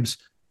times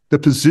the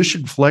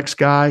position flex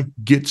guy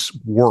gets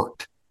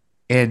worked.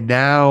 And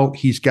now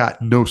he's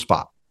got no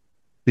spot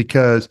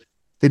because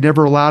they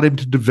never allowed him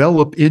to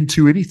develop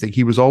into anything.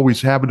 He was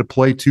always having to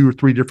play 2 or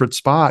 3 different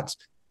spots,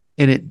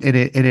 and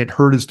it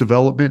hurt his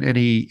development.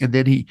 And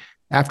then he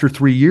after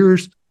 3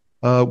 years,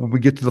 when we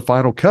get to the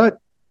final cut,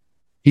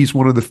 he's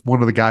one of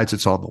the guys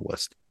that's on the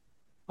list.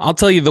 I'll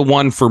tell you the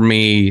one for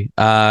me,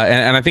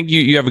 and I think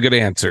you have a good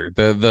answer.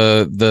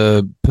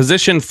 The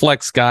position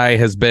flex guy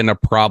has been a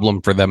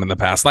problem for them in the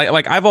past.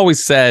 Like I've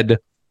always said,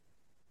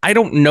 I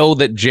don't know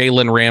that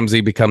Jalen Ramsey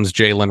becomes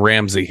Jalen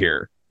Ramsey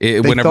here. They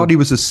thought he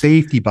was a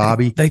safety,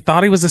 Bobby. They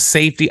thought he was a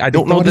safety. I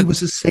don't know that he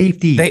was a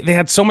safety. They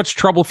had so much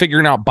trouble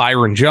figuring out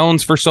Byron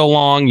Jones for so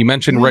long. You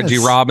mentioned Reggie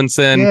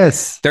Robinson.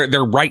 Yes,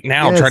 they're right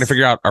now trying to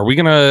figure out: are we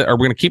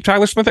gonna keep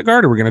Tyler Smith at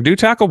guard? Are we gonna do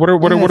tackle? What do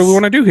we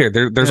want to do here?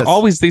 There's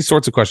always these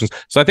sorts of questions.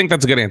 So I think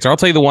that's a good answer. I'll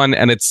tell you the one,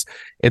 and it's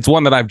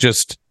one that I've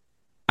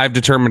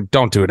determined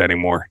don't do it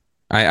anymore.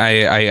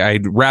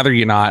 I'd rather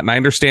you not, and I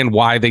understand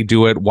why they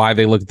do it, why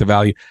they look at the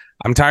value.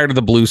 I'm tired of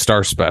the Blue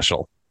Star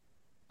special.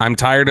 I'm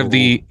tired of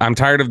the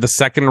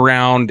second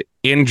round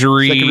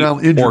injury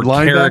or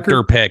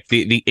character pick,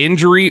 the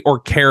injury or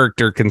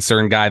character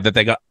concern guy that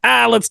they go,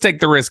 let's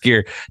take the risk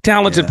here.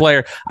 Talented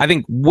player. I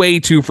think way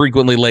too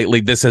frequently lately,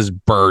 this has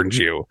burned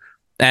you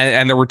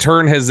and the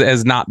return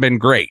has not been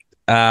great.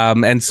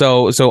 And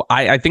so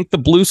I think the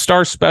Blue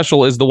Star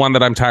special is the one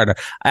that I'm tired of.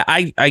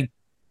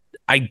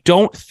 I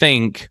don't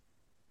think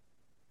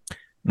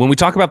when we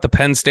talk about the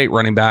Penn State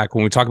running back,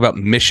 when we talk about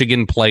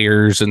Michigan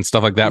players and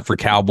stuff like that for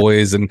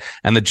Cowboys and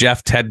the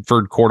Jeff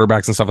Tedford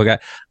quarterbacks and stuff like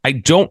that, I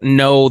don't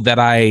know that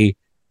I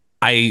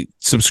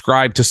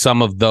subscribe to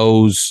some of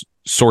those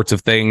sorts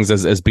of things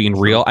as being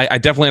real. I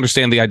definitely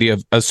understand the idea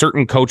of a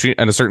certain coaching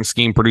and a certain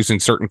scheme producing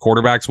certain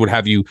quarterbacks would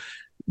have you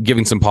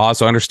giving some pause.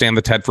 So I understand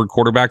the Tedford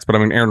quarterbacks, but I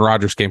mean, Aaron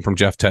Rodgers came from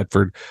Jeff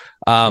Tedford.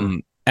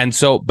 And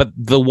so, but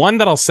the one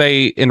that I'll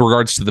say in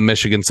regards to the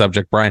Michigan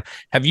subject, Brian,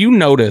 have you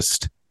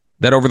noticed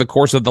that over the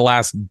course of the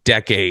last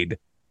decade,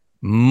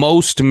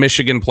 most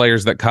Michigan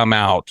players that come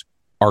out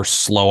are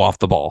slow off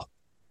the ball?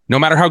 No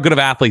matter how good of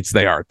athletes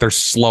they are, they're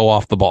slow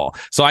off the ball.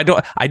 So I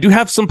do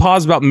have some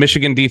pause about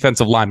Michigan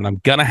defensive linemen.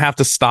 I'm going to have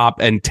to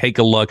stop and take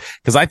a look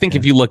because I think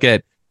if you look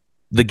at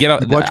the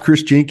watch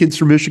Chris Jenkins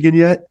from Michigan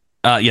yet?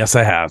 Yes,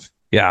 I have.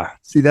 Yeah.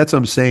 See, that's what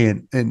I'm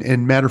saying.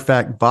 And matter of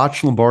fact,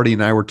 Botch Lombardi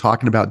and I were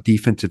talking about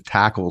defensive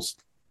tackles,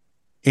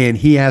 and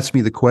he asked me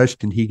the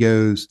question. He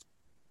goes,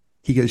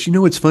 you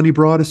know what's funny,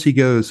 Broadus? He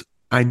goes,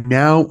 I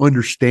now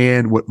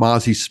understand what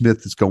Mozzie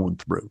Smith is going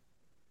through.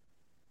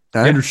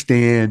 I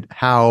understand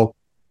how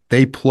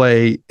they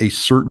play a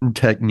certain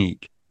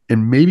technique.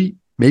 And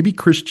maybe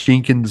Chris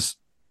Jenkins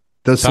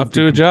does something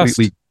to adjust.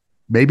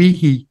 Maybe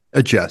he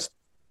adjusts.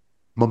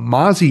 But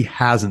Mozzie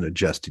hasn't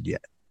adjusted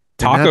yet.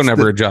 Taco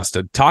never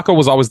adjusted. Taco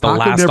was always the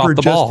last off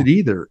the ball. Adjusted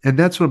either. And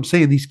that's what I'm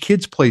saying. These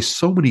kids play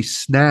so many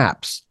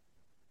snaps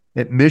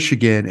at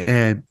Michigan,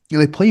 and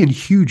they play in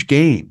huge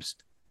games,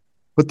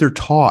 but they're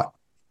taught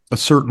a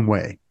certain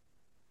way.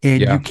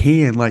 And you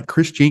can, like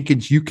Chris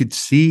Jenkins, you could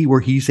see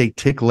where he's a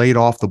tick late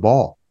off the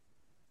ball.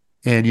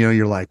 And,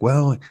 you're like,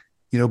 well,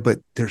 but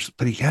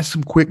he has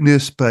some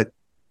quickness, but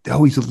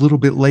he's a little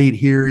bit late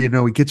here. He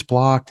gets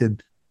blocked.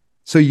 And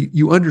so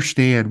you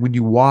understand when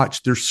you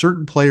watch, there's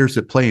certain players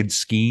that play in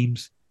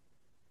schemes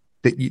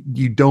that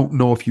you don't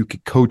know if you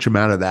could coach them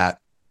out of that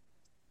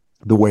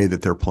the way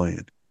that they're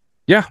playing.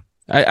 Yeah.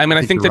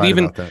 I think that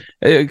even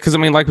because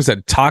like we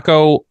said,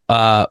 Taco,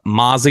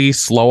 Mozzie,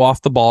 slow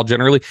off the ball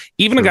generally.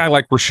 Even a guy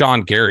like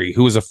Rashawn Gary,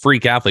 who was a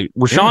freak athlete.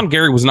 Rashawn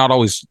Gary was not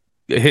always.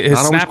 His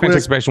snap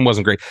anticipation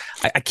wasn't great.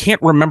 I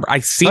can't remember.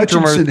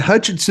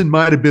 Hutchinson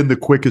might have been the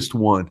quickest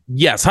one.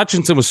 Yes,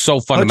 Hutchinson was so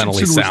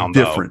fundamentally sound.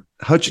 Different.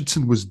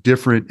 Hutchinson was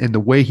different, and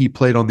the way he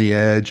played on the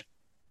edge.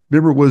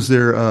 Remember, was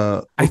there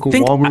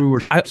Oklahoma?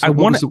 I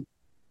want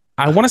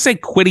to say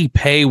Kwity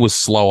Paye was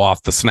slow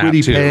off the snap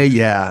too. Paye,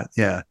 yeah.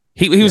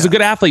 He was a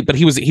good athlete, but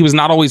he was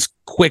not always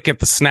quick at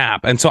the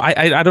snap. And so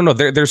I don't know.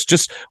 There's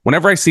just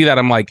whenever I see that,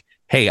 I'm like,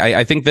 hey,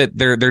 I think that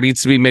there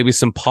needs to be maybe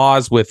some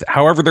pause with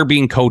however they're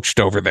being coached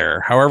over there,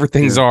 however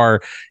things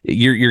are.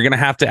 You're going to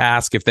have to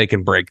ask if they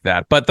can break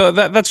that. But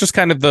that's just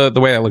kind of the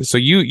way I look. So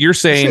you're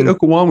saying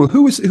Oklahoma.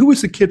 Who was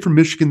the kid from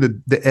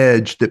Michigan, the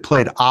edge that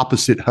played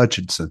opposite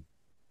Hutchinson?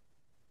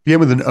 Began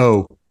with an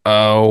O.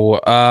 Ojabo,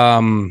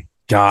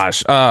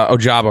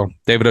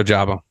 David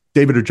Ojabo.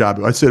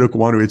 I said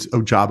Okwanu. It's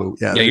Ojabo.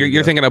 Yeah,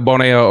 you're thinking of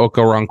Boneo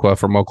Okoronkwo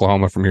from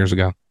Oklahoma from years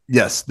ago.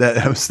 Yes, that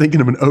I was thinking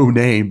of an O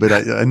name, but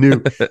I knew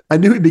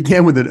it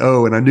began with an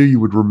O, and I knew you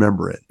would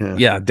remember it.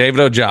 Yeah,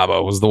 David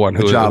Ojabo was the one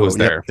who was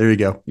there. Yep, there you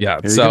go.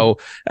 Yeah, so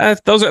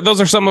those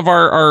are some of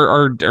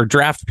our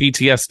draft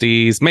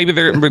PTSDs. Maybe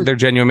they're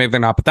genuine, maybe they're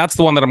not. But that's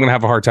the one that I'm going to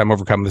have a hard time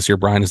overcoming this year.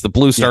 Brian, is the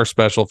Blue Star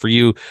Special for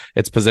you?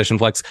 It's position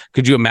flex.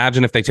 Could you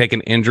imagine if they take an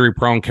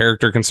injury-prone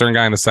character concern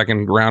guy in the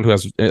second round who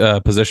has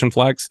position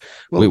flex?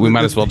 Well, we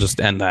might as well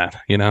just end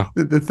that.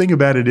 The thing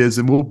about it is,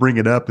 and we'll bring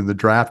it up in the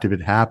draft if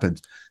it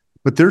happens.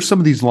 But there's some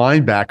of these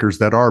linebackers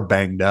that are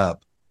banged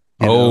up.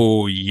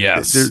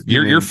 Yes.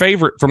 Your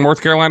favorite from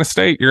North Carolina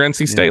State, your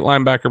NC State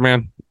linebacker,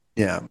 man.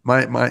 Yeah.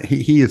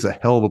 He is a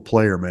hell of a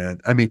player, man.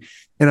 I mean,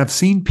 and I've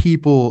seen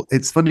people,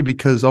 it's funny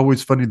because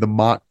always funny, the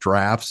mock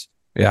drafts.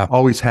 Yeah.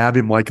 Always have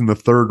him like in the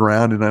third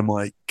round. And I'm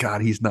like,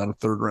 God, he's not a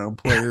third round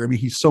player. I mean,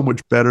 he's so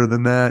much better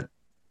than that.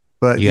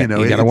 But you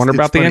got to wonder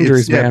about the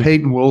injuries, man. Yeah.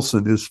 Peyton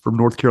Wilson is from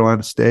North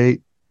Carolina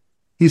State.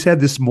 He's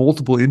had this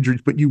multiple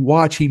injuries, but you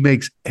watch, he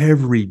makes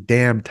every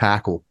damn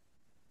tackle.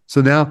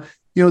 So now,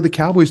 the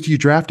Cowboys, do you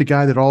draft a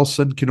guy that all of a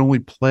sudden can only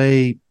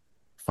play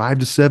 5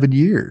 to 7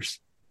 years,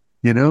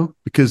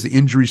 because the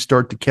injuries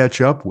start to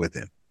catch up with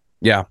him?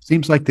 Yeah.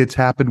 Seems like that's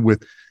happened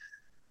with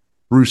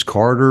Bruce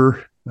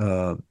Carter,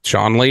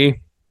 Sean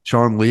Lee,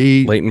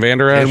 Leighton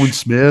Vander Esch, Edwin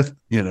Smith,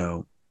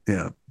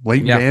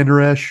 Leighton Vander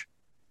Esch.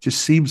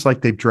 Just seems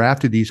like they've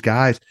drafted these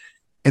guys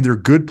and they're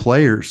good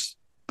players,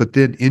 but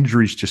then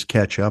injuries just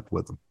catch up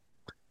with them.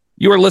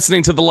 You are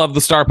listening to the Love the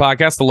Star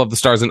podcast. The Love the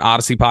Star is an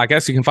Odyssey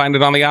podcast. You can find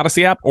it on the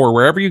Odyssey app or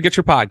wherever you get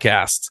your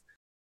podcasts.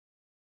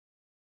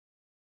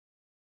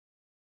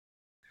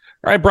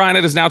 All right, Brian,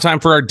 it is now time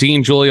for our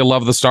Dean Julia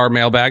Love the Star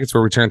mailbag. It's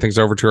where we turn things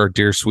over to our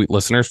dear sweet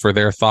listeners for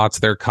their thoughts,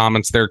 their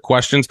comments, their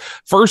questions.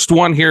 First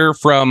one here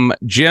from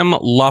Jim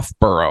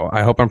Loughborough.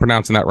 I hope I'm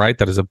pronouncing that right.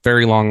 That is a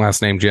very long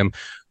last name, Jim.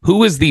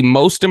 Who is the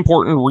most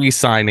important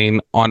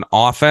re-signing on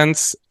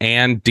offense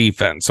and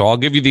defense? So I'll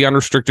give you the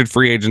unrestricted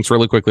free agents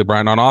really quickly,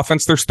 Brian. On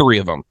offense, there's 3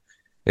 of them.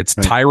 It's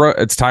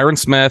Tyron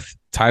Smith,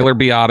 Tyler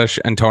Biadasz,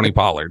 and Tony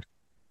Pollard.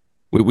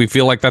 We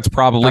feel like that's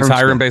probably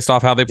Tyron based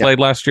off how they played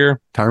last year.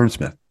 Tyron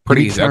Smith.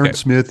 Pretty easy. Tyron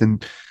Smith,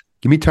 and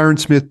give me Tyron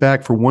Smith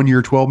back for 1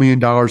 year, $12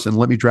 million, and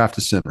let me draft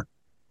a center,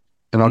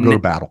 and I'll go to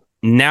battle.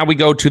 Now we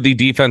go to the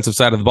defensive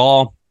side of the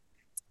ball.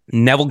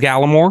 Neville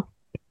Gallimore,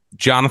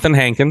 Jonathan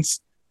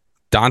Hankins,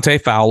 Dante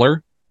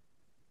Fowler,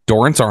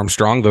 Dorrance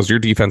Armstrong. Those are your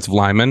defensive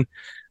linemen.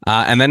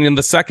 And then in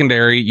the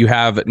secondary, you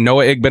have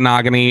Noah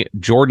Igbenogany,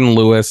 Jordan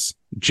Lewis,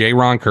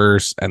 J-Ron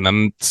Kearse, and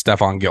then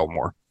Stephon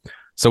Gilmore.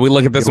 So we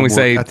look at this and we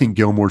say, I think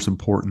Gilmore's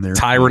important there.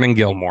 Tyron and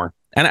Gilmore.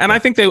 And I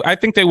think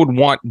they would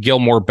want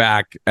Gilmore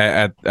back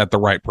at the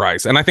right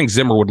price. And I think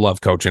Zimmer would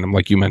love coaching him,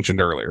 like you mentioned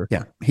earlier.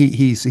 Yeah,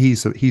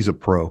 he's a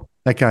pro.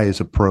 That guy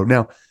is a pro.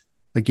 Now,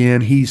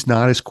 again, he's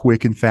not as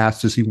quick and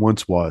fast as he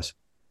once was.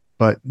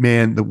 But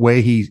man, the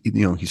way he's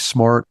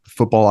smart,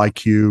 football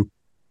IQ,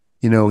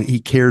 he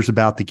cares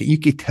about the game. You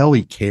can tell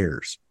he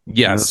cares.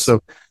 Yes.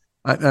 So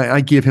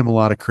I give him a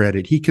lot of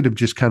credit. He could have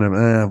just kind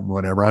of,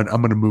 whatever, I'm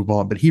going to move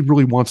on, but he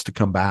really wants to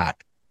come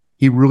back.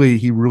 He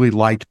really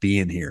liked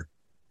being here.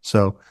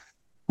 So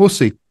we'll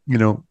see,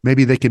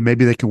 maybe they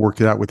can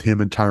work it out with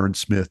him and Tyron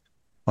Smith.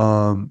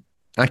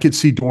 I could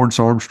see Dorrance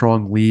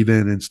Armstrong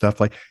leaving and stuff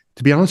like.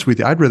 To be honest with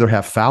you, I'd rather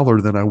have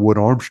Fowler than I would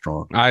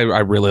Armstrong. I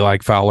really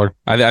like Fowler.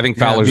 I think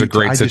Fowler's a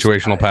great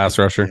situational pass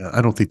rusher. I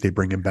don't think they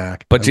bring him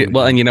back. But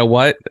and you know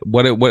what?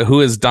 Who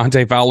has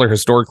Dante Fowler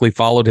historically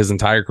followed his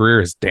entire career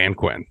is Dan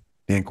Quinn.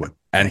 Dan Quinn.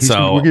 And we're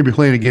going to be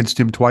playing against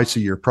him twice a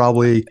year,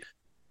 probably.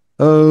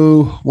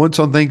 Once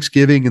on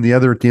Thanksgiving and the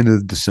other at the end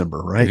of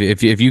December, right?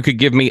 If you could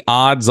give me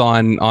odds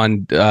on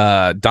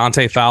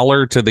Dante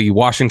Fowler to the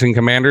Washington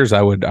Commanders,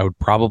 I would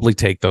probably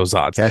take those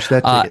odds. Cash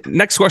that ticket.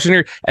 Next question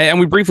here, and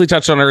we briefly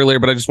touched on it earlier,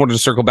 but I just wanted to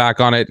circle back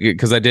on it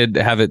because I did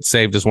have it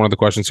saved as one of the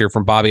questions here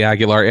from Bobby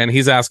Aguilar, and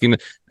he's asking,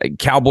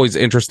 Cowboys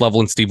interest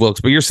level in Steve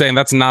Wilks, but you're saying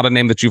that's not a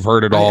name that you've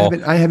heard at all.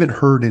 I haven't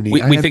heard any.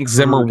 We think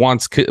Zimmer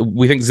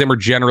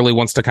generally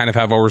wants to kind of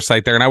have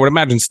oversight there, and I would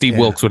imagine Steve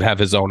Wilks would have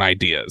his own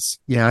ideas.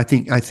 Yeah, I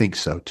think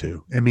so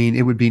too. I mean,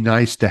 it would be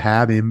nice to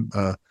have him.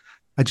 I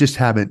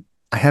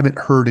haven't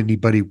heard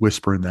anybody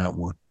whispering that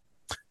one.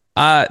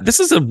 This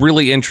is a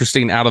really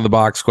interesting out of the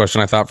box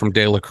question, I thought, from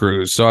De La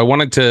Cruz. So I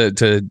wanted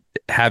to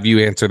have you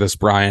answer this,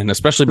 Brian,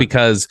 especially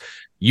because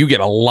you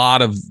get a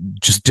lot of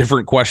just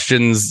different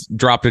questions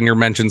dropped in your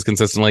mentions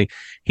consistently.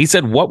 He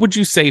said, what would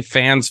you say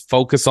fans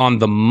focus on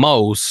the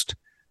most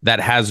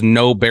that has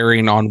no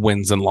bearing on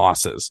wins and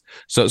losses?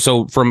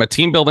 So from a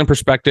team building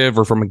perspective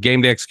or from a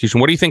game day execution,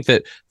 what do you think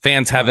that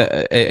fans have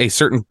a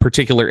certain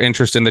particular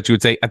interest in that you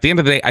would say, at the end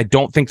of the day, I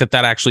don't think that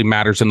actually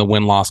matters in the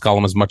win-loss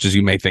column as much as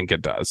you may think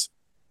it does?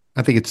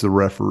 I think it's the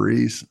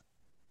referees.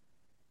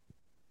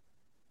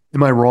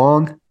 Am I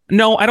wrong?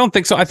 No, I don't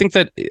think so. I think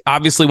that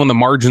obviously when the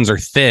margins are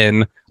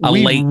thin,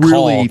 late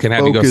call can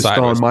have you go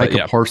sideways. On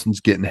Micah Parsons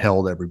getting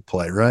held every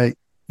play, right?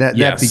 That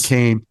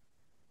became.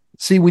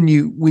 See, when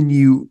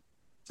you,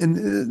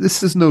 and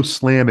this is no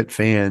slam at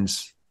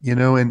fans, and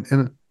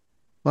a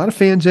lot of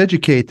fans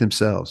educate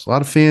themselves. A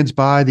lot of fans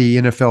buy the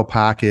NFL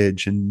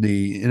package and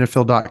the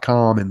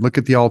NFL.com and look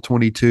at the All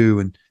 22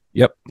 and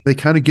they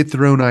kind of get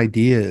their own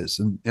ideas.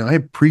 And I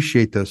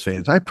appreciate those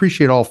fans. I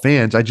appreciate all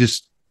fans.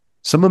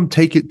 Some of them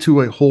take it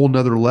to a whole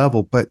nother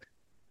level, but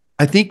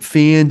I think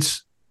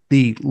fans,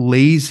 the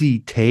lazy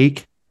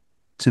take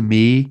to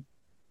me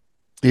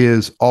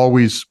is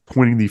always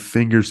pointing the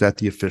fingers at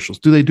the officials.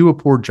 Do they do a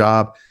poor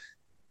job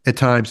at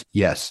times?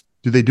 Yes.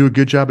 Do they do a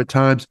good job at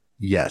times?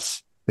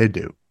 Yes, they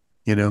do.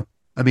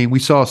 I mean, we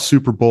saw a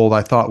Super Bowl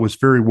I thought was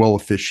very well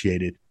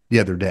officiated the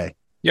other day.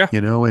 Yeah.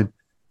 And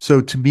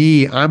so to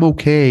me, I'm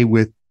okay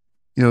with,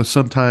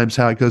 sometimes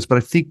how it goes, but I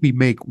think we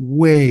make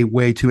way,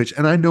 way too much.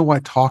 And I know I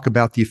talk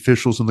about the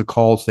officials and the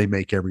calls they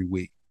make every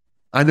week.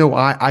 I know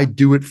I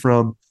do it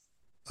from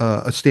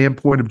a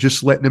standpoint of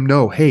just letting them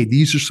know, hey,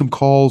 these are some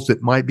calls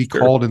that might be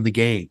called in the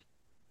game,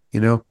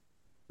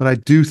 but I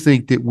do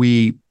think that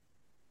we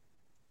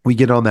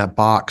get on that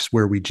box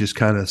where we just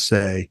kind of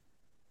say,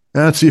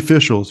 that's the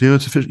officials,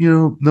 it's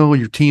official, no,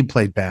 your team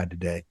played bad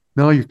today.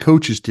 No, your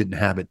coaches didn't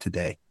have it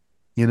today,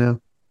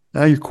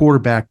 Now your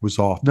quarterback was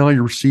off. Now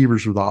your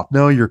receivers were off.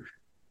 Now your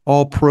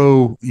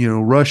all-pro,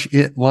 rush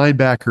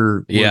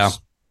linebacker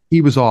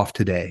he was off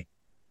today.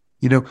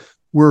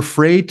 We're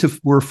afraid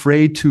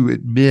to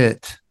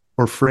admit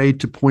or afraid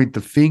to point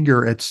the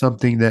finger at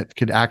something that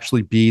could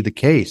actually be the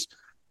case.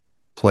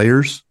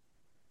 Players,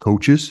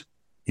 coaches,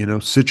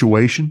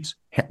 situations,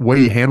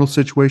 way you handle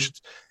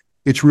situations.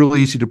 It's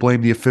really easy to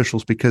blame the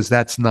officials because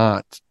that's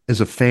not,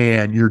 as a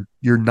fan,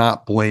 you're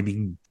not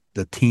blaming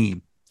the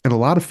team. And a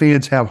lot of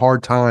fans have a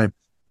hard time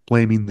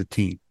blaming the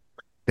team.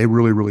 They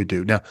really, really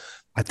do. Now,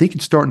 I think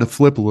it's starting to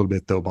flip a little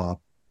bit, though, Bob.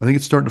 I think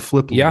it's starting to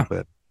flip a little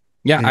bit.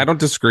 Yeah, I don't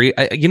disagree.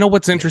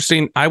 What's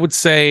interesting? I would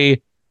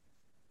say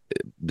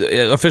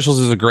officials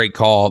is a great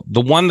call.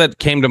 The one that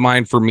came to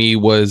mind for me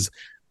was,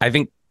 I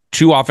think,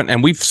 too often,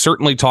 and we've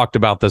certainly talked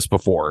about this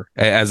before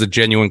as a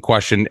genuine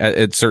question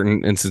at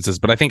certain instances,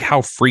 but I think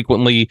how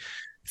frequently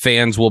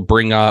fans will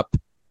bring up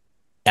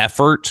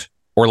effort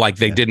or like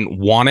they didn't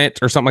want it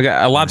or something like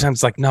that. A lot of times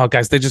it's like, no,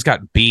 guys, they just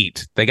got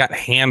beat. They got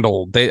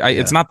handled.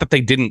 It's not that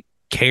they didn't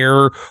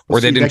care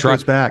or they didn't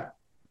trust. That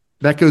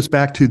goes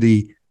back to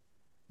the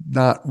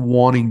not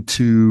wanting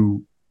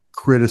to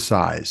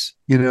criticize.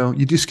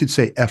 You just could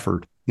say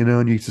effort,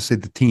 and you just say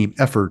the team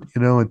effort,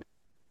 and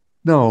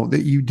no,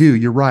 that you do.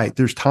 You're right.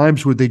 There's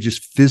times where they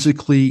just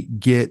physically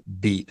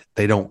get beat.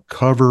 They don't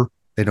cover.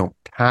 They don't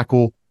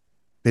tackle.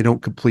 They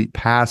don't complete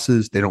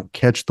passes. They don't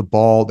catch the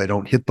ball. They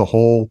don't hit the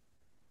hole.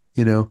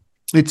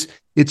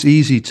 It's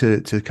easy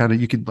to kind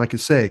of, you can, like I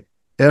say,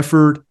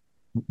 effort,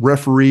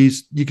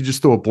 referees, you can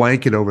just throw a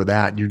blanket over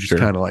that and you're just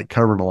kind of like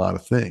covering a lot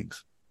of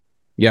things.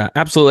 Yeah,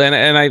 absolutely.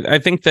 And I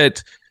think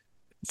that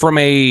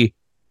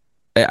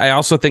I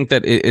also think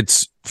that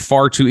it's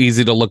far too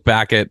easy to look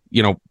back at,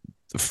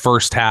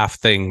 first half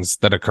things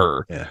that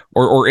occur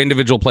or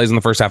individual plays in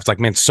the first half. It's like,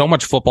 man, so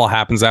much football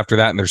happens after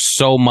that. And there's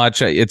so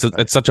much, it's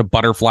such a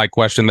butterfly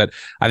question that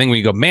I think when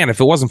you go, man, if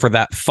it wasn't for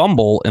that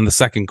fumble in the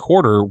second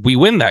quarter, we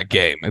win that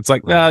game. It's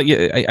like,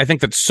 I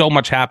think that so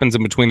much happens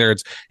in between there.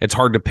 It's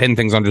hard to pin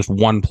things on just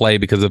one play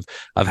because of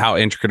how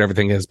intricate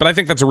everything is. But I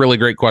think that's a really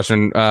great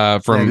question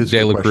from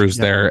De La Cruz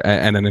there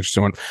and an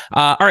interesting one.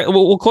 All right.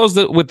 We'll close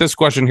with this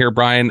question here,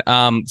 Brian.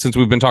 Since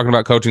we've been talking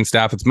about coaching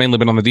staff, it's mainly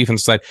been on the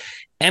defense side.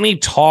 Any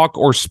talk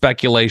or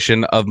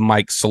speculation of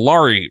Mike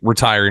Solari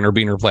retiring or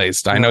being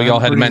replaced? I know y'all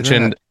had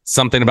mentioned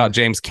something about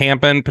James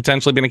Campen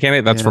potentially being a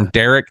candidate. That's from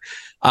Derek.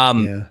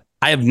 I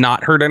have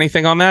not heard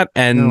anything on that.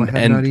 And I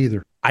have not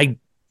either.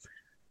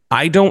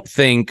 I don't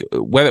think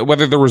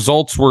whether the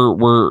results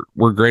were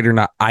great or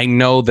not. I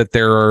know that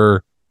there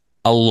are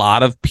a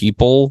lot of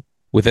people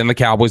within the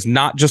Cowboys,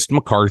 not just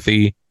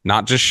McCarthy,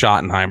 not just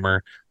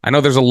Schottenheimer. I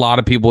know there's a lot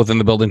of people within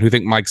the building who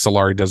think Mike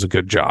Solari does a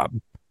good job.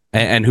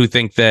 And who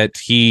think that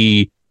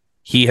he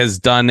he has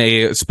done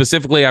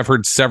specifically, I've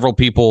heard several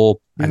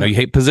people, I know you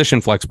hate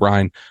position flex,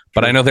 Brian,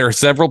 but I know there are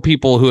several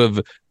people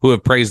who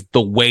have praised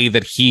the way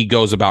that he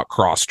goes about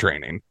cross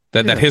training.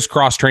 That his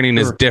cross training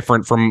is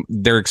different from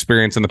their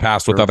experience in the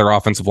past with other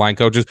offensive line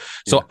coaches.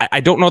 So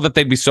I don't know that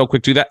they'd be so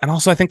quick to do that. And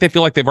also, I think they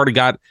feel like they've already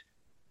got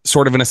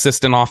sort of an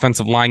assistant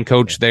offensive line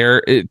coach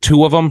there,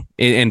 two of them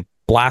in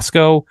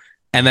Blasco,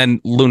 and then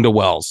Lunda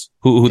Wells,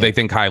 who they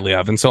think highly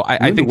of. And so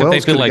I think that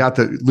they feel like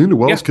Lunda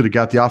Wells could have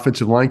got the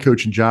offensive line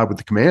coaching job with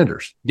the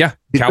Commanders. Yeah,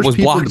 Cowboys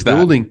blocked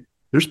that.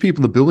 There's people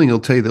in the building who'll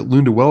tell you that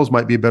Lunda Wells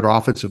might be a better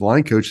offensive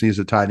line coach than he's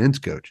a tight ends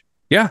coach.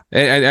 Yeah.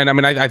 And I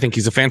mean, I think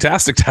he's a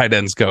fantastic tight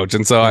ends coach.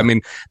 And so, I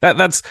mean,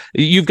 that's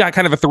you've got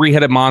kind of a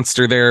three-headed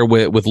monster there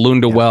with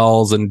Lunda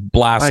Wells and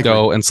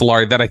Blasco and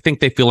Solari that I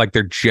think they feel like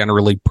they're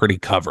generally pretty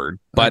covered.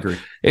 But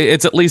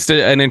it's at least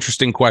an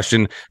interesting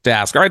question to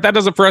ask. All right, that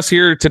does it for us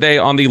here today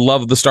on the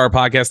Love the Star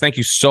podcast. Thank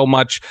you so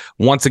much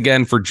once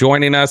again for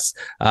joining us.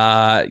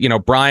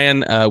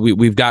 Brian,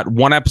 we've got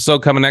one episode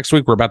coming next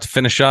week. We're about to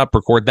finish up,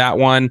 record that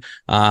one.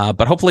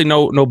 But hopefully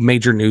no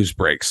major news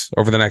breaks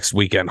over the next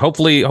weekend.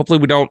 Hopefully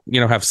we don't,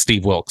 have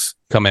Steve Wilkes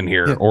come in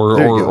here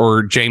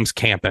or James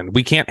Campen.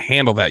 We can't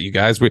handle that, you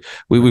guys.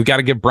 We've got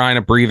to give Brian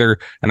a breather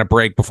and a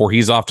break before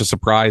he's off to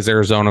surprise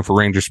Arizona for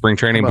Ranger spring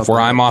training, before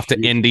I'm off to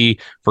Indy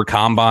for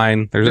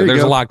combine.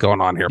 There's a lot going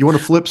on here. You want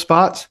to flip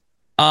spots?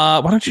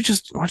 Why don't you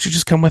just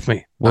come with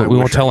me? We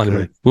won't tell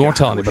anybody. We won't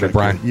tell anybody,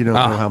 Brian. You don't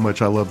know how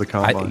much I love the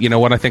combine. You know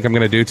what I think I'm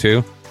going to do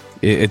too?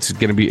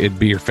 It'd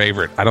be your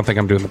favorite. I don't think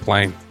I'm doing the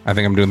plane. I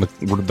think I'm doing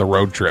the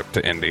road trip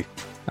to Indy.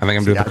 I think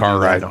I'm doing the car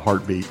ride. In a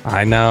heartbeat.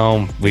 I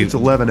know. It's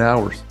 11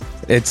 hours.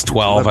 It's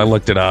 12. 11. I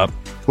looked it up.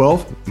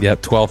 12?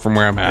 Yep, 12 from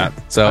where I'm at.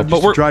 So,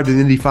 but we're drive to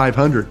the Indy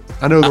 500.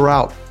 I know the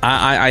route.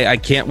 I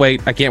can't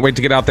wait. I can't wait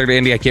to get out there to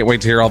Indy. I can't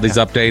wait to hear all these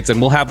updates, and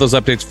we'll have those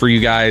updates for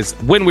you guys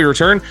when we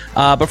return.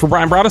 But for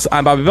Brian Broaddus,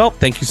 I'm Bobby Belt.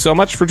 Thank you so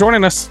much for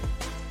joining us.